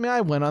 I mean,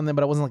 I went on them,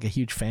 but I wasn't like a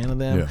huge fan of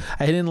them.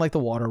 I didn't like the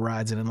water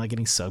rides. I didn't like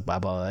getting soaked, blah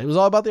blah blah. It was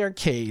all about the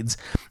arcades.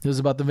 It was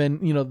about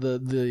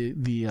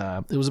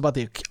it was about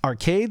the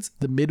arcades,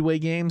 the midway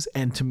games,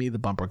 and to me the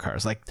bumper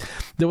cars. Like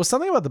there was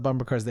something about the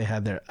bumper cars they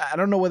had there. I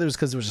don't know whether it was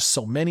because there was just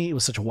so many. It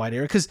was such a wide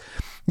area. Because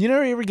you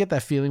never ever get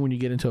that feeling when you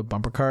get into a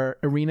bumper car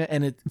arena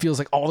and it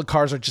feels like all the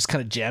cars are just kind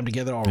of jammed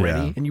together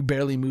already, and you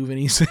barely move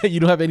any.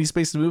 You don't have any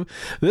space to move.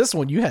 This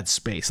one, you had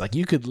space. Like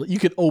you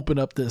could open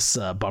up this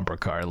bumper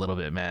car a little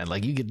bit, man.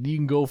 Like you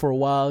can go for a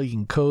while. You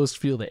can coast,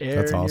 feel the air.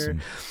 That's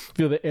awesome.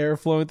 Feel the air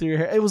flowing through your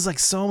hair. It was like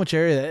so much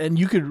area, and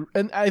you could.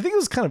 And I think it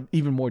was kind of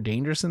even more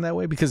dangerous in that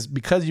way because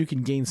you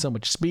can gain so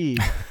much speed.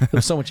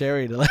 There's so much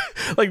area to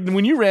like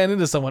when you ran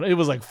into someone, it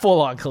was like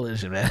full on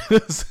collision, man.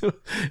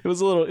 It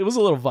was a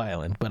little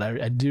violent, but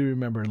I do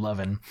remember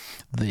loving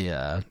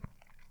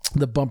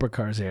the bumper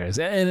cars areas.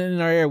 And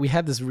in our area we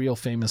had this real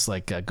famous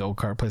like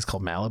go-kart place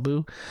called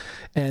Malibu,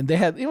 and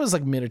it was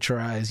like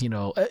miniaturized, you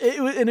know,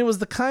 it was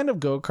the kind of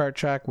go-kart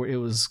track where it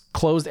was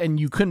closed and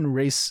you couldn't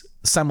race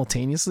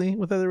simultaneously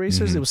with other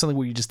racers. It was something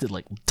where you just did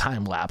like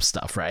time lapse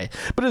stuff, right?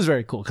 But it was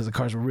very cool because the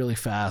cars were really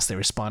fast, they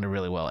responded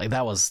really well. Like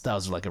that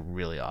was like a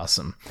really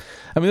awesome.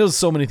 I mean, there was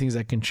so many things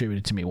that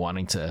contributed to me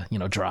wanting to, you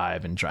know,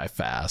 drive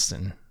fast,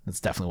 and that's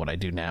definitely what I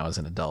do now as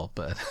an adult.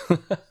 But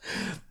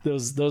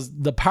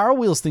the Power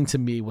Wheels thing to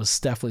me was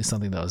definitely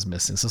something that was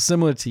missing. So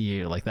similar to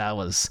you, like that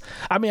was,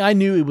 I mean, I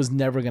knew it was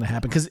never going to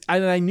happen because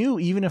I knew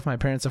even if I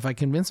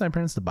convinced my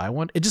parents to buy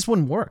one, it just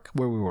wouldn't work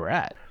where we were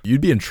at.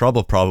 You'd be in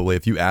trouble probably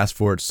if you asked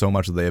for it so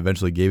much that they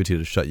eventually gave it to you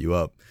to shut you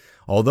up.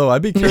 Although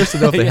I'd be curious to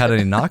know if they had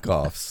any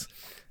knockoffs.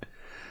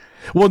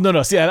 Well,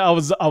 no. See, I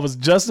was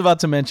just about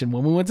to mention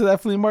when we went to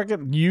that flea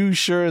market. You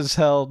sure as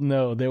hell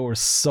know there were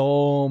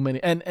so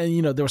many, and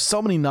there were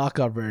so many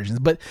knockoff versions,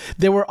 but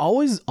there were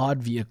always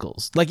odd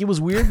vehicles. Like it was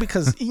weird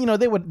because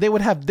they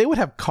would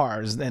have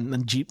cars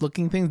and Jeep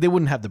looking things. They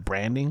wouldn't have the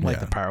branding like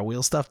the Power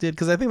Wheel stuff did,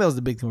 because I think that was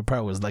the big thing with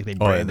Power Wheels. Like they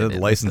branded the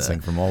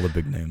licensing from all the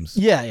big names.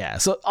 Yeah.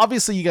 So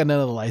obviously you got none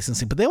of the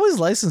licensing, but they always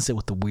licensed it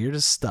with the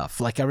weirdest stuff.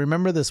 Like I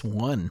remember this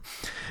one.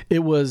 It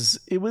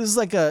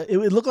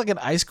looked like an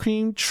ice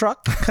cream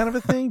truck kind of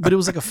a thing, but it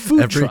was like a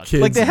food Every truck.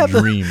 kid's Like they had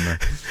dream.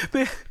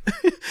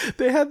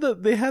 they had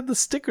the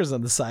stickers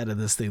on the side of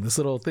this thing, this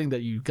little thing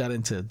that you got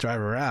into drive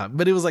around.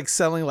 But it was like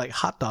selling like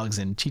hot dogs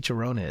and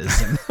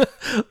chicharrones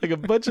and like a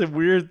bunch of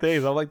weird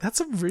things. I'm like,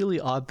 that's a really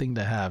odd thing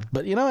to have.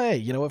 But hey,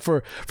 you know what?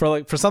 For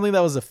something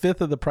that was a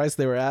fifth of the price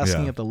they were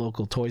asking at the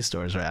local toy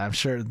stores, right? I'm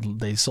sure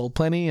they sold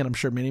plenty, and I'm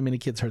sure many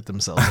kids hurt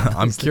themselves.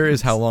 I'm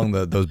curious how long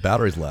those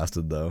batteries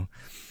lasted though.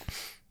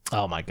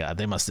 Oh my god,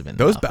 they must have been.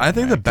 I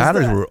think the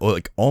batteries were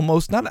like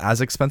almost not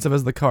as expensive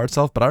as the car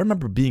itself, but I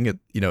remember being at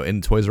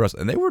in Toys R Us,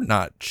 and they were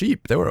not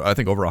cheap. They were, I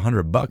think, over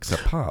 $100 a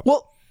pop.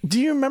 Well, do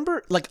you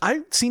remember? Like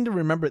I seem to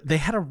remember they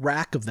had a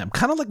rack of them,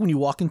 kind of like when you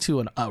walk into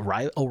an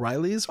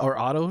O'Reilly's or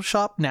auto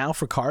shop now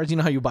for cars. You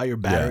know how you buy your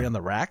battery on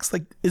the racks?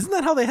 Like, isn't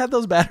that how they had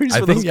those batteries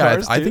for those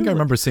cars? I think I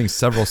remember seeing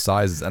several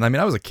sizes, and I mean,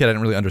 I was a kid, I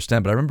didn't really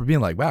understand, but I remember being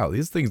like, "Wow,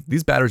 these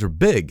batteries are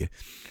big,"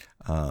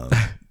 but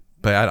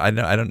I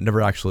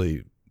never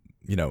actually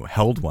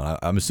held one.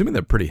 I'm assuming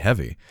they're pretty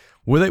heavy.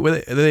 They're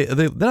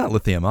not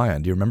lithium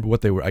ion. Do you remember what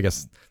they were? I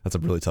guess that's a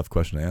really tough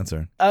question to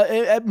answer.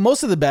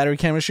 Most of the battery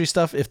chemistry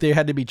stuff, if they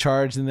had to be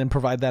charged and then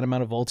provide that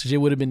amount of voltage, it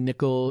would have been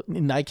nickel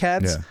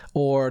NiCads,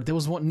 or there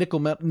was one nickel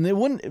metal.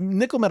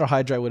 Nickel metal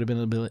hydride would have been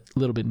a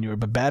little bit newer.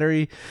 But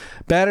battery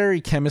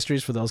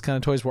chemistries for those kind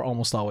of toys were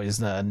almost always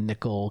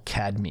nickel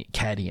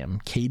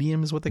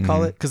cadmium is what they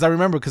call it. Because I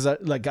remember,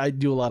 I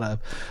do a lot of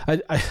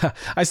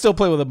I still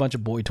play with a bunch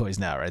of boy toys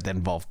now, right? That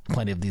involve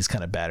plenty of these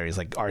kind of batteries,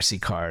 like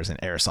RC cars and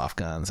airsoft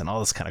guns and all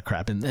this kind of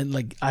crap. And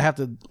like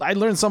I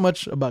learned so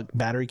much about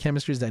battery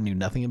chemistries that I knew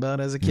nothing about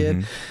as a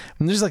kid.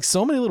 And there's like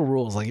so many little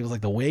rules. Like it was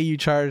like the way you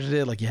charged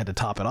it, like you had to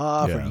top it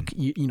off, or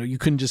you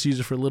couldn't just use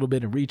it for a little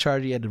bit and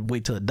recharge it. You had to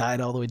wait till it died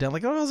all the way down.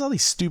 Like, there's all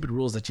these stupid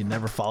rules that you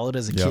never followed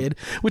as a kid,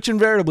 which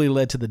invariably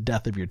led to the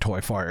death of your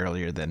toy far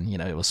earlier than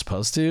it was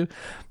supposed to.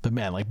 But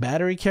man, like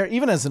battery care,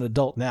 even as an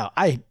adult now,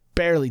 I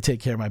barely take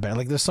care of my battery.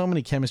 Like there's so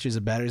many chemistries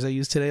of batteries I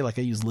use today. Like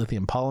I use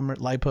lithium polymer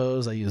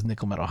lipos, I use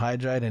nickel metal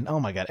hydride, and oh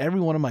my god, every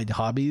one of my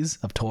hobbies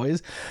of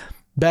toys,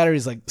 battery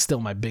is like still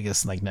my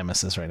biggest like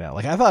nemesis right now.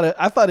 Like I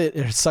thought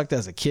it sucked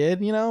as a kid,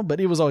 but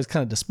it was always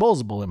kind of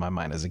disposable in my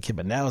mind as a kid.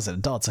 But now as an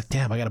adult, it's like,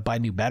 damn, I got to buy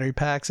new battery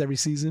packs every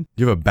season.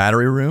 You have a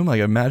battery room? Like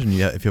imagine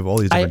if you have all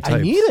these different types.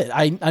 I need it.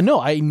 I know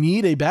I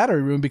need a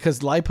battery room because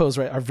lipos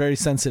are very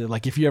sensitive.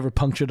 Like if you ever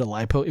punctured a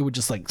lipo, it would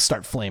just like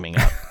start flaming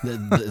up.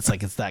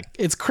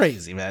 It's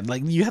crazy, man.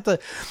 Like you have to,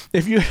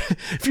 if you're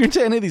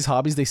into any of these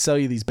hobbies, they sell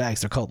you these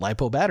bags. They're called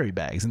lipo battery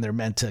bags, and they're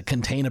meant to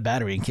contain a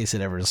battery in case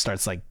it ever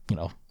starts like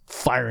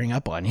firing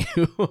up on you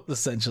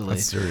essentially.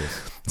 That's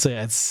serious. So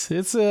yeah,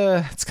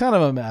 it's kind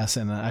of a mess,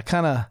 and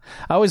I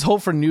always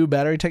hope for new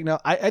battery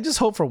technology. I just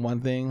hope for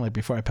one thing, like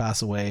before I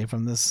pass away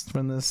from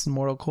this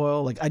mortal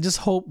coil, like I just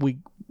hope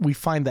we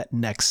find that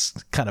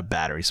next kind of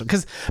battery. So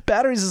because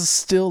batteries is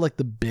still like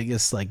the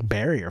biggest like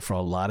barrier for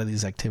a lot of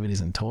these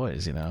activities and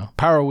toys.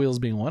 Power Wheels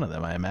being one of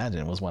them, I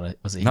imagine was a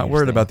not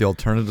worried thing. About the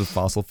alternative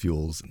fossil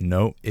fuels.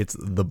 No, it's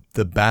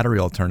the battery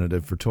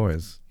alternative for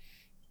toys.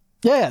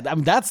 Yeah, I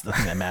mean that's the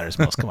thing that matters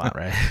most. Come on,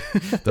 right?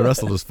 The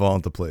rest will just fall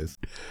into place.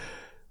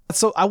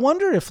 So I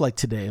wonder if like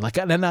today, like,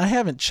 and I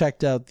haven't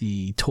checked out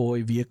the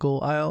toy vehicle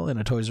aisle in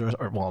a Toys R Us,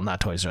 or well, not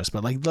Toys R Us,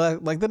 but like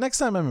the next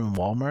time I'm in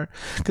Walmart,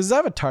 because I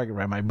have a Target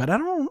right mind, but I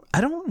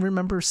don't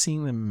remember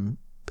seeing them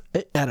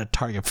at a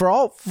Target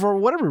for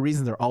whatever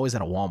reason. They're always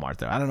at a Walmart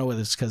there. I don't know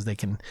whether it's because they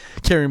can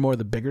carry more of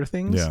the bigger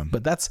things. Yeah.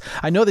 But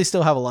I know they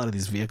still have a lot of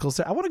these vehicles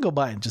there. I want to go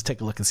by and just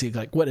take a look and see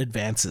like what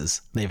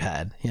advances they've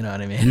had. You know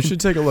what I mean? You should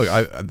take a look.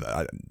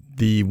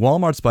 The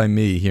Walmarts by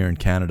me here in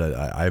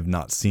Canada, I have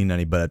not seen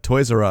any, but at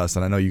Toys R Us,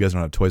 and I know you guys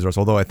don't have Toys R Us,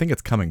 although I think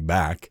it's coming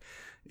back,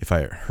 if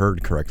I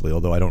heard correctly,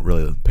 although I don't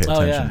really pay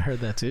attention. Oh yeah, I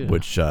heard that too.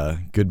 Which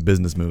good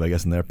business move, I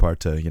guess, in their part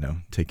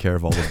to take care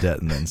of all the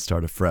debt and then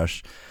start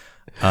afresh.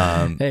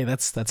 Hey,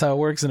 that's how it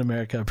works in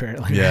America,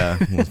 apparently. Yeah,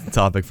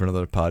 topic for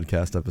another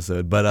podcast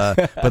episode. But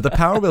the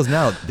Power Wheels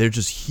now, they're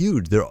just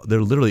huge. They're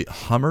literally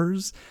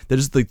Hummers. They're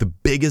just like the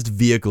biggest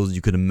vehicles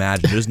you could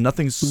imagine. There's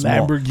nothing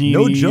small. Lamborghinis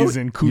no joke.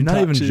 and You're not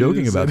even Coutaches.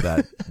 joking about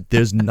that.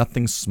 There's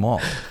nothing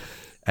small.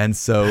 And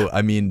so,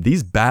 I mean,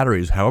 these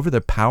batteries, however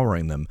they're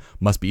powering them,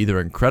 must be either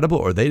incredible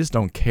or they just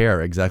don't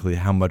care exactly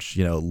how much,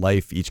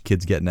 life each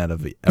kid's getting out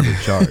of every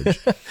charge.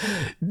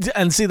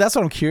 And see, that's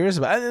what I'm curious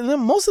about. And then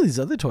most of these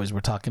other toys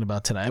we're talking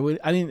about tonight,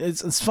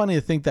 it's funny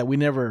to think that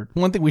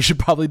one thing we should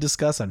probably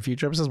discuss on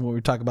future episodes when we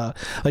talk about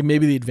like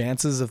maybe the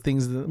advances of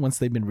things once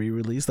they've been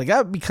re-released. Like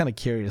I'd be kind of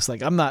curious.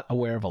 Like I'm not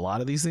aware of a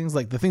lot of these things.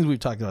 Like the things we've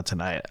talked about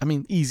tonight. I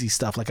mean, easy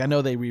stuff. Like I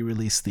know they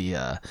re-released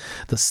the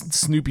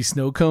Snoopy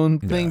snow cone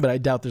thing, but I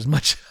doubt there's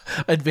much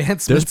much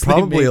advancements. There's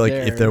probably they like made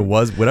there. if there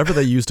was whatever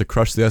they used to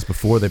crush the ice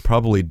before, they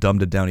probably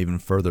dumbed it down even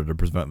further to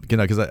prevent.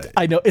 Because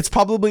I know it's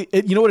probably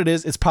you know what it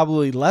is. It's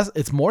probably less.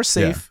 It's more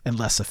safe and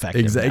less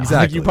effective. now. Exactly.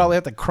 Like you probably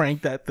have to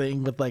crank that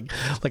thing with like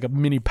a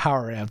mini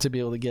power amp to be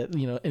able to get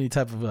any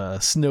type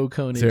of snow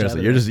cone.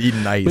 Seriously, you're just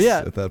eating ice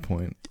at that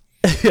point.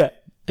 Yeah.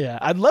 Yeah,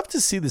 I'd love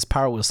to see this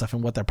Power Wheel stuff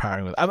and what they're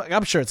powering with.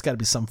 I'm sure it's got to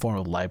be some form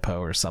of LiPo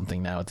or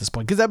something now at this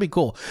point, because that'd be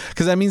cool.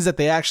 Because that means that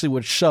they actually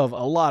would shove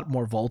a lot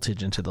more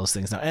voltage into those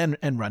things now, and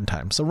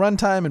runtime. So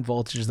runtime and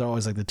voltage, they're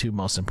always like the two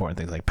most important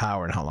things, like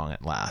power and how long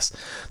it lasts.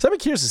 So I'd be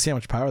curious to see how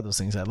much power those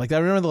things had. Like I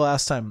remember the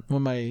last time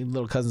when my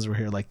little cousins were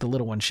here, like the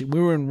little one, we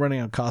were running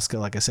on Costco,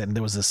 like I said, and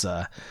there was this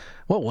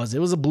what was it?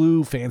 It was a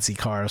blue fancy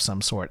car of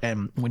some sort.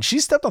 And when she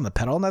stepped on the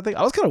pedal on that thing,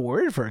 I was kind of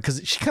worried for her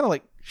because she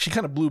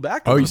kind of blew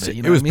back a little bit.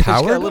 You know it was what I mean?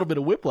 powered? She got a little bit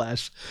of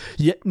whiplash.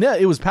 Yeah, no,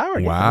 it was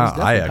powered. Wow,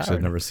 Yeah, I actually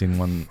have never seen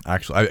one.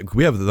 Actually,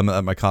 we have them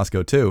at my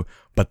Costco too,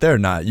 but they're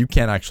not. You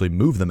can't actually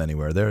move them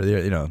anywhere.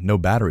 They're no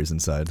batteries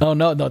inside. Oh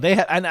no, they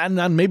had,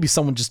 and maybe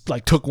someone just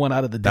like took one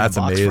out of the damn That's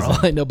box amazing. for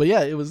all I know. But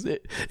yeah, it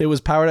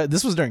was powered.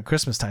 This was during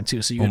Christmas time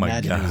too, so you can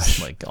imagine it was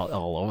gosh. like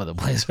all over the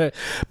place, right?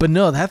 But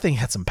no, that thing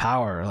had some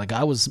power. Like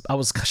I was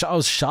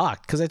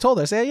shocked because I told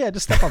her, I said, yeah,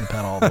 just step on the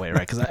pedal all the way,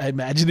 right? Because I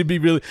imagined it'd be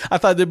really. I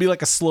thought there'd be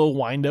like a slow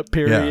wind up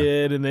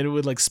period, and then it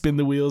would like spin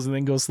the wheels and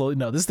then go slowly.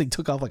 No, this thing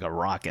took off like a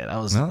rocket. I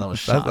was shocked. I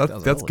was like,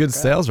 That's holy good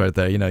crap. sales right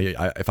there.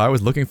 If I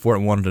was looking for it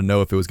and wanted to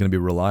know if it was going to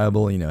be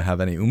reliable, have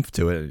any oomph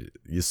to it,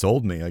 you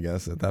sold me, I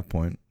guess, at that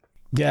point.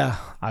 Yeah,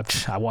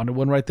 I wanted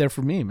one right there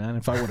for me, man.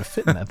 If I would have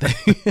fit in that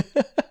thing.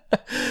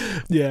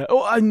 Yeah.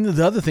 Oh, and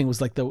the other thing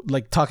was like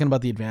talking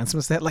about the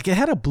advancements that it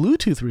had a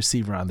Bluetooth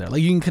receiver on there.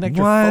 Like you can connect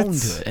your phone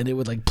to it, and it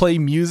would like play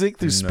music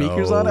through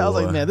speakers on it. I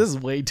was like, man, this is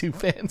way too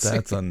fancy.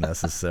 That's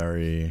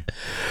unnecessary,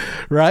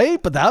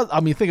 right? But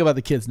think about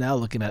the kids now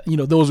looking at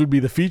those would be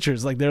the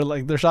features. Like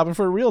they're shopping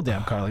for a real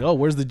damn car. Like, oh,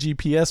 where's the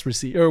GPS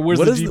receiver? Or where's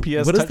the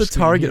GPS? What is the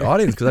target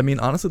audience? Because I mean,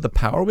 honestly, the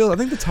Power Wheel, I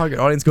think the target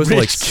audience goes to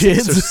like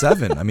kids. 6 or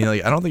 7. I mean,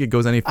 like I don't think it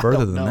goes any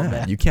further than that.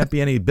 Man. You can't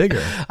be any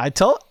bigger. I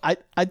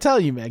tell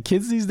you, man,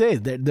 kids these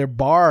days, their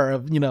bar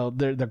of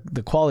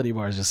the quality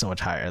bar is just so much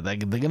higher. They're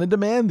gonna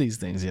demand these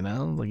things,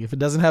 Like if it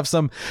doesn't have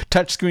some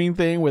touchscreen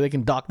thing where they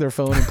can dock their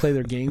phone and play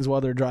their games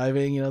while they're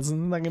driving, it's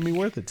not gonna be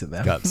worth it to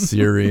them. Got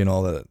Siri and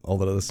all that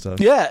other stuff.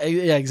 Yeah,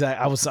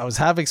 exactly. I was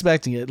half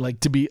expecting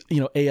it to be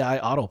AI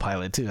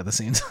autopilot too at the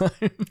same time.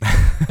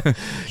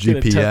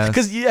 GPS.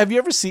 Because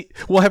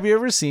have you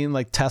ever seen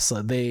like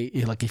Tesla? They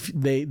if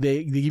they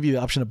give you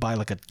the option to buy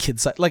like a kid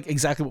size, like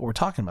exactly what we're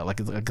talking about, like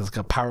it's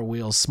a Power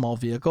Wheels small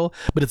vehicle,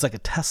 but it's like a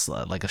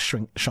Tesla, like a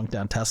shrunk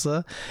down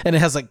Tesla, and it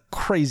has like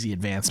crazy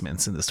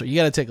advancements in the store. You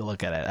got to take a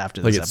look at it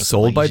after this Like episode. it's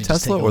sold by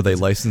Tesla, or they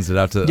license it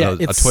out to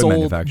a toy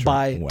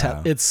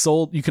manufacturer? It's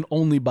sold. You can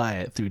only buy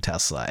it through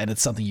Tesla, and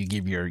it's something you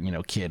give your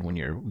kid when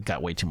you're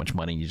got way too much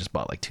money and you just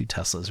bought like 2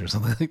 Teslas or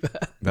something like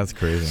that. That's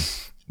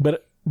crazy.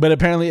 But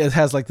apparently it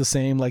has like the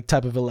same like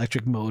type of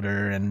electric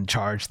motor and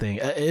charge thing.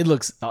 It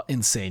looks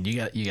insane. You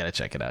got to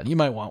check it out. You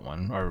might want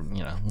one, or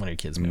one of your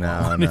kids may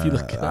want one if you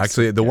look.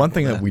 Actually, the one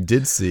thing that we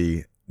did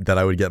see that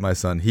I would get my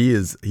son, he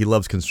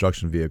loves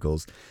construction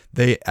vehicles.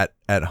 They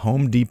at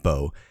Home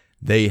Depot,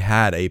 they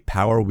had a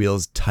Power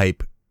Wheels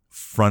type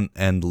front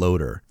end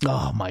loader.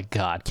 Oh my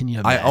God, can you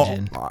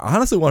imagine? I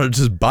honestly wanted to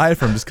just buy it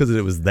from him just because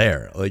it was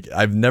there. Like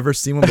I've never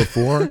seen one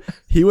before.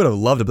 He would have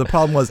loved it. But the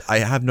problem was, I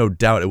have no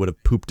doubt it would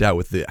have pooped out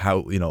with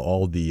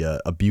all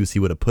the abuse he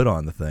would have put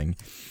on the thing.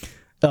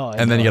 Oh,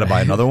 and then you got to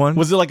buy another one.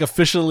 Was it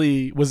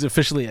officially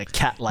a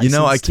cat license?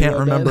 I can't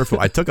remember.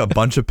 I took a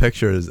bunch of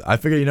pictures. I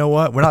figured, you know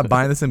what? We're not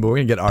buying this thing, but we're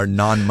going to get our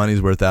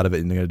non-money's worth out of it,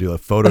 and they're going to do a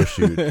photo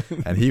shoot.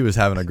 And he was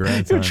having a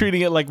grand time. You're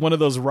treating it like one of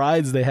those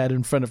rides they had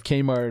in front of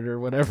Kmart or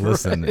whatever.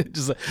 Listen, right?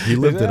 Just he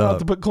lived it I up. have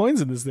to put coins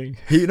in this thing.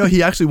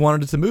 He actually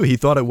wanted it to move. He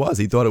thought it was.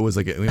 He thought it was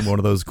like one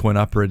of those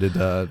coin-operated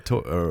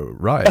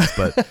rides.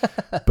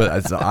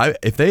 But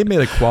if they made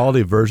a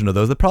quality version of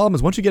those, the problem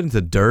is once you get into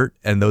dirt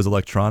and those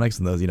electronics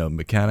and those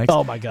mechanics,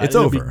 oh my God, it's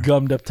it'll over. Be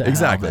gummed up to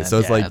exactly. hell, So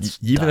it's like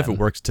even done. if it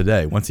works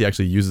today, once he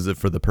actually uses it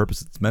for the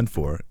purpose it's meant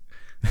for.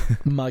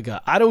 My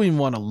God, I don't even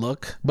want to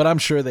look, but I'm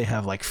sure they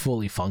have like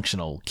fully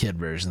functional kid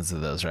versions of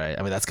those, right?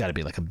 I mean, that's got to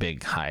be like a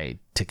big high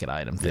ticket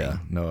item thing. Yeah,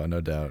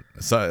 no doubt.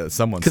 So,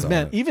 someone because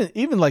man,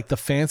 even like the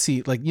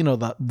fancy, like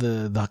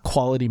the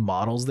quality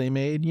models they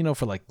made,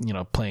 for like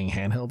playing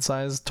handheld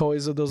size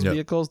toys of those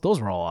vehicles, those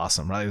were all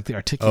awesome, right? With the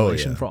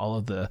articulation for all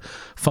of the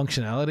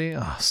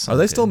functionality. Oh, so are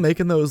they good. still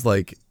making those?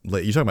 Like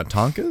you talking about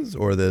Tonkas,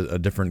 or a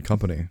different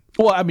company?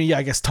 Well, I mean, yeah,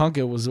 I guess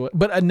Tonka was,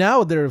 but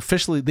now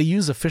they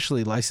use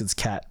officially licensed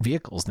cat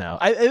vehicles now.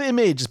 It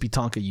may just be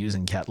Tonka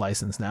using cat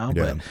license now,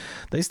 but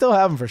they still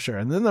have them for sure,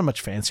 and then they're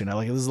much fancier now.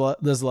 Like there's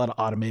a lot of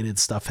automated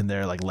stuff in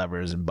there, like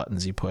levers and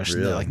buttons you push.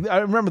 Really? Like I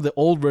remember the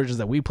old versions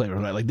that we played were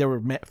like there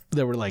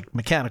were like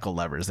mechanical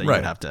levers that you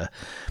would have to,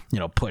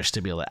 push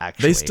to be able to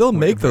actually. They still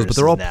make those, but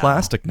they're all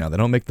plastic now. They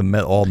don't make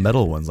the all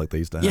metal ones like they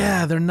used to have.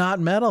 Yeah, they're not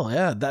metal.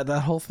 Yeah, that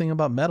whole thing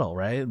about metal,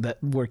 right?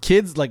 That where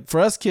kids, like for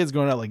us kids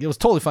growing up, like it was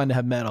totally fine to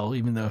have metal,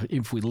 even though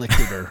if we licked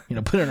it or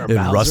put it in our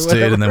mouths, it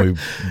rusted, and then we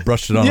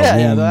brushed it on.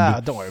 Yeah,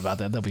 don't worry about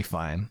that. They'll be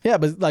fine. Yeah,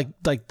 but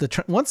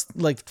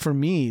for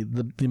me,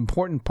 the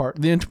important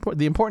part,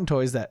 the important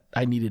toys that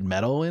I needed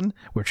metal in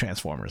were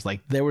Transformers.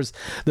 Like there was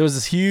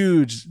this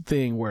huge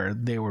thing where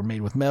they were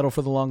made with metal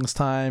for the longest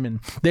time, and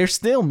they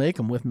still make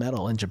them with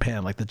metal in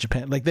Japan. Like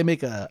they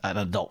make an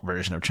adult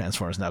version of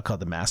Transformers now called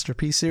the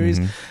Masterpiece series,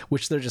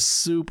 which they're just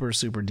super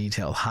super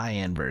detailed high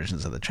end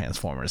versions of the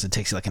Transformers. It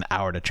takes you like an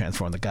hour to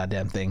transform the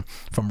goddamn thing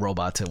from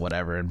robot to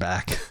whatever and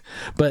back.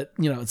 But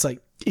it's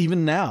like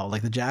even now,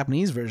 like the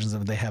Japanese versions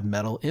of it, they have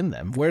metal in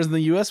them. Whereas in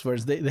the US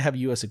versions, they have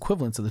US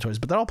equivalents of the toys,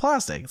 but they're all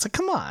plastic. It's like,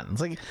 come on.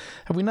 It's like,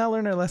 have we not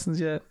learned our lessons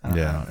yet?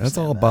 Yeah, that's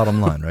all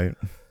bottom line, right?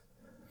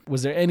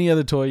 Was there any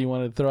other toy you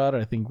wanted to throw out? Or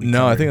I think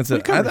I think that's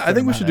it. I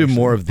think we should do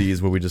more of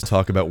these where we just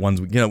talk about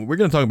ones. We're going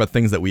to talk about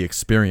things that we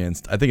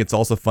experienced. I think it's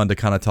also fun to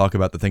kind of talk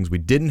about the things we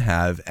didn't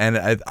have, and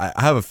I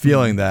have a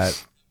feeling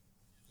that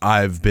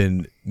I've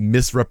been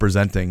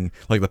misrepresenting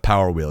like the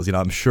Power Wheels.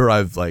 I'm sure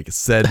I've like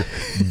said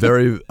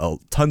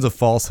tons of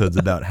falsehoods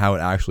about how it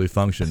actually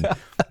functioned,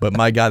 but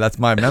my God, that's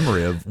my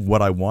memory of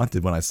what I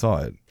wanted when I saw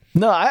it.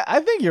 No,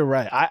 I think you're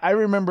right. I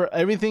remember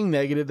everything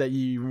negative that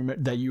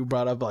you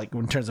brought up, like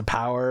in terms of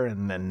power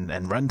and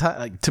runtime.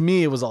 Like to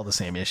me, it was all the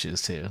same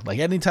issues too. Like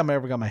anytime I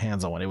ever got my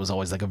hands on one, it was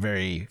always like a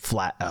very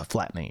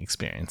flattening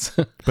experience.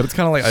 But it's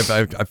kind of like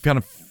I've kind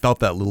of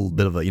felt that little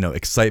bit of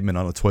excitement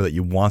on a toy that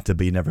you wanted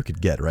but you never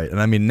could get, right? And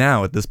I mean,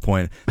 now at this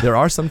point, there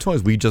are some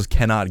toys we just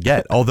cannot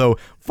get. Although,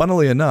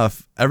 funnily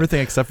enough,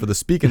 everything except for the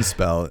Speak and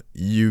Spell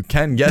you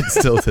can get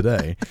still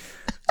today.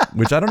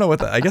 Which I don't know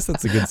I guess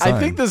that's a good sign. I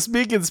think the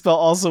Speak and Spell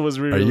also was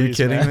re-released.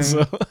 Are you kidding me?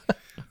 So,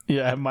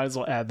 yeah, I might as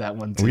well add that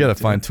one too. We got to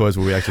find toys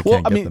where we actually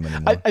can't get them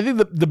anymore. I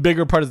think the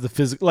bigger part is the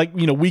physical. Like,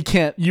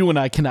 you and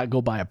I cannot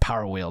go buy a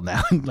Power Wheel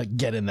now and like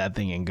get in that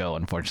thing and go.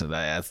 Unfortunately,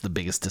 that's the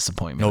biggest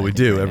disappointment. No, we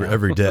do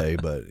every day,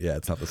 but yeah,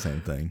 it's not the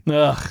same thing.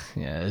 Ugh,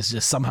 yeah, it's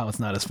just somehow it's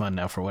not as fun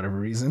now for whatever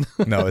reason.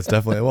 No, it's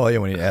definitely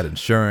when you add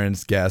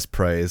insurance, gas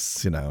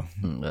price,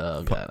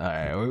 Oh God! All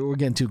right, we're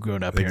getting too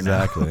grown up here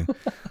now. Exactly.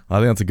 I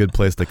think that's a good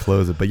place to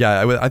close it. But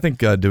yeah, I think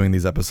doing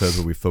these episodes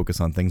where we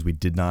focus on things we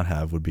did not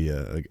have would be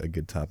a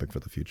good topic for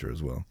the future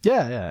as well.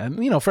 Yeah,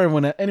 and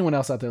for anyone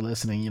else out there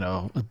listening,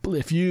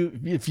 if you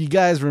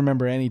guys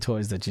remember any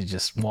toys that you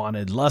just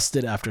wanted,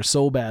 lusted after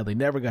so badly,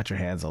 never got your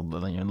hands on,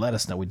 let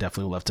us know. We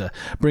definitely would love to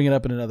bring it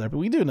up in but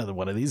we do another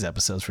one of these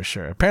episodes for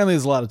sure. Apparently,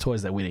 there's a lot of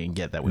toys that we didn't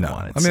get that we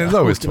wanted. I mean, there's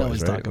always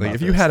toys, right? Like,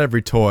 if you had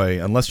every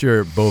toy, unless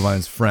you're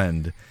Bovine's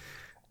friend.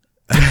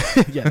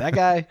 Yeah, that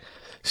guy.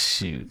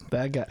 Shoot,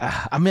 that guy.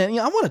 I mean,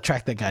 I want to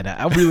track that guy down.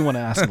 I really want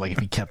to ask him like if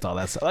he kept all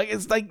that stuff. Like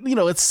it's like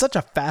it's such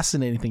a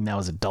fascinating thing now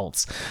as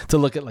adults to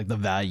look at like the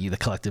value, the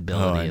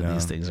collectability of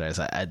these things. Right?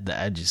 So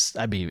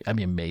I'd be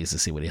amazed to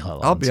see what he held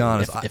on to. I'll be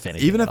honest.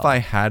 Even if I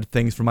had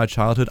things from my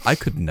childhood, I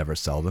could never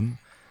sell them.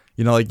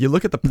 Like you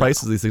look at the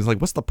prices of these things.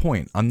 Like, what's the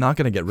point? I'm not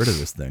going to get rid of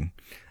this thing.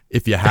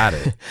 If you had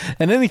it.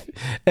 And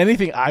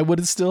anything I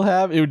would still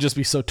have, it would just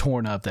be so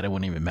torn up that it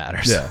wouldn't even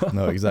matter. Yeah,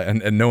 no,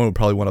 exactly. And no one would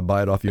probably want to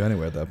buy it off you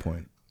anyway at that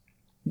point.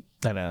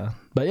 I know.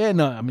 But yeah,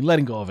 no, I mean,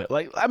 letting go of it.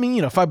 Like, I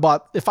mean, if I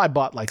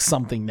bought like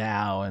something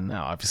now and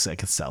obviously I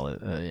could sell it,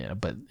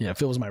 but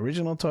if it was my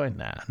original toy,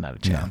 not a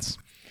chance.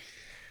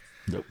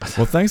 Nope.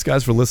 Well, thanks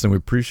guys for listening. We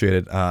appreciate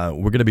it.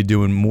 We're going to be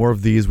doing more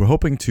of these. We're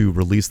hoping to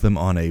release them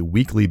on a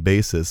weekly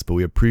basis, but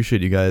we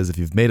appreciate you guys. If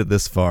you've made it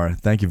this far,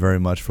 thank you very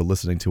much for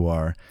listening to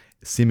our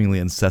seemingly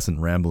incessant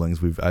ramblings.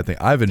 I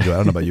think I've enjoyed. I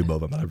don't know about you,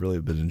 Boba, but I've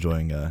really been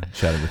enjoying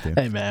chatting with you.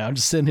 Hey man, I'm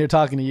just sitting here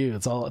talking to you.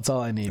 It's all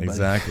I need.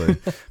 Exactly.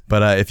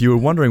 But if you were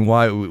wondering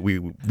why we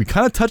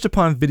kind of touch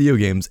upon video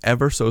games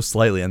ever so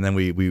slightly, and then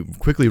we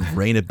quickly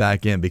rein it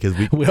back in because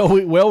we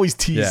always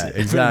tease it.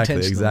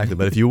 Exactly.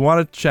 But if you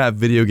want to chat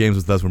video games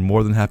with us, we're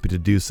more than happy to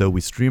do so. We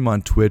stream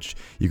on Twitch.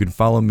 You can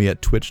follow me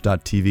at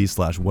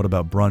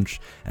twitch.tv/whataboutbrunch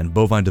and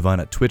Bovine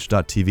Divine at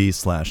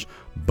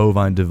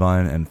twitch.tv/Bovine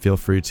Divine, and feel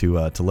free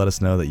to let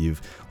us know that you've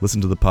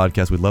listened to the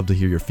podcast. We'd love to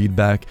hear your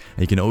feedback,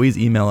 and you can always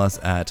email us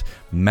at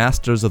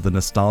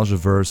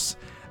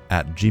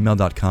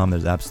mastersofthenostalgiaverse@gmail.com.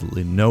 There's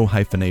absolutely no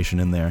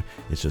hyphenation in there.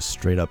 It's just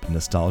straight up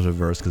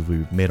nostalgiaverse because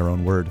we've made our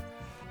own word.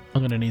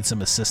 I'm gonna need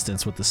some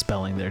assistance with the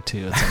spelling there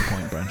too at some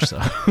point, Brunch. So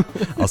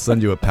I'll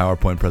send you a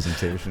PowerPoint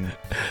presentation.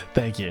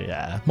 Thank you.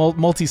 Yeah,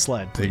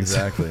 multi-slide, please.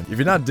 Exactly. If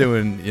you're not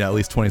doing at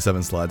least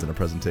 27 slides in a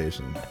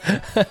presentation,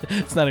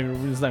 it's not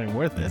even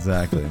worth it.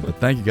 Exactly. But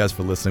thank you guys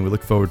for listening. We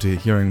look forward to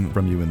hearing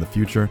from you in the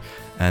future,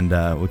 and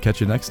we'll catch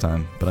you next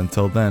time. But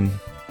until then,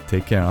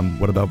 take care. I'm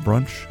What About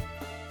Brunch?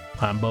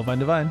 I'm Bovine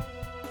Divine.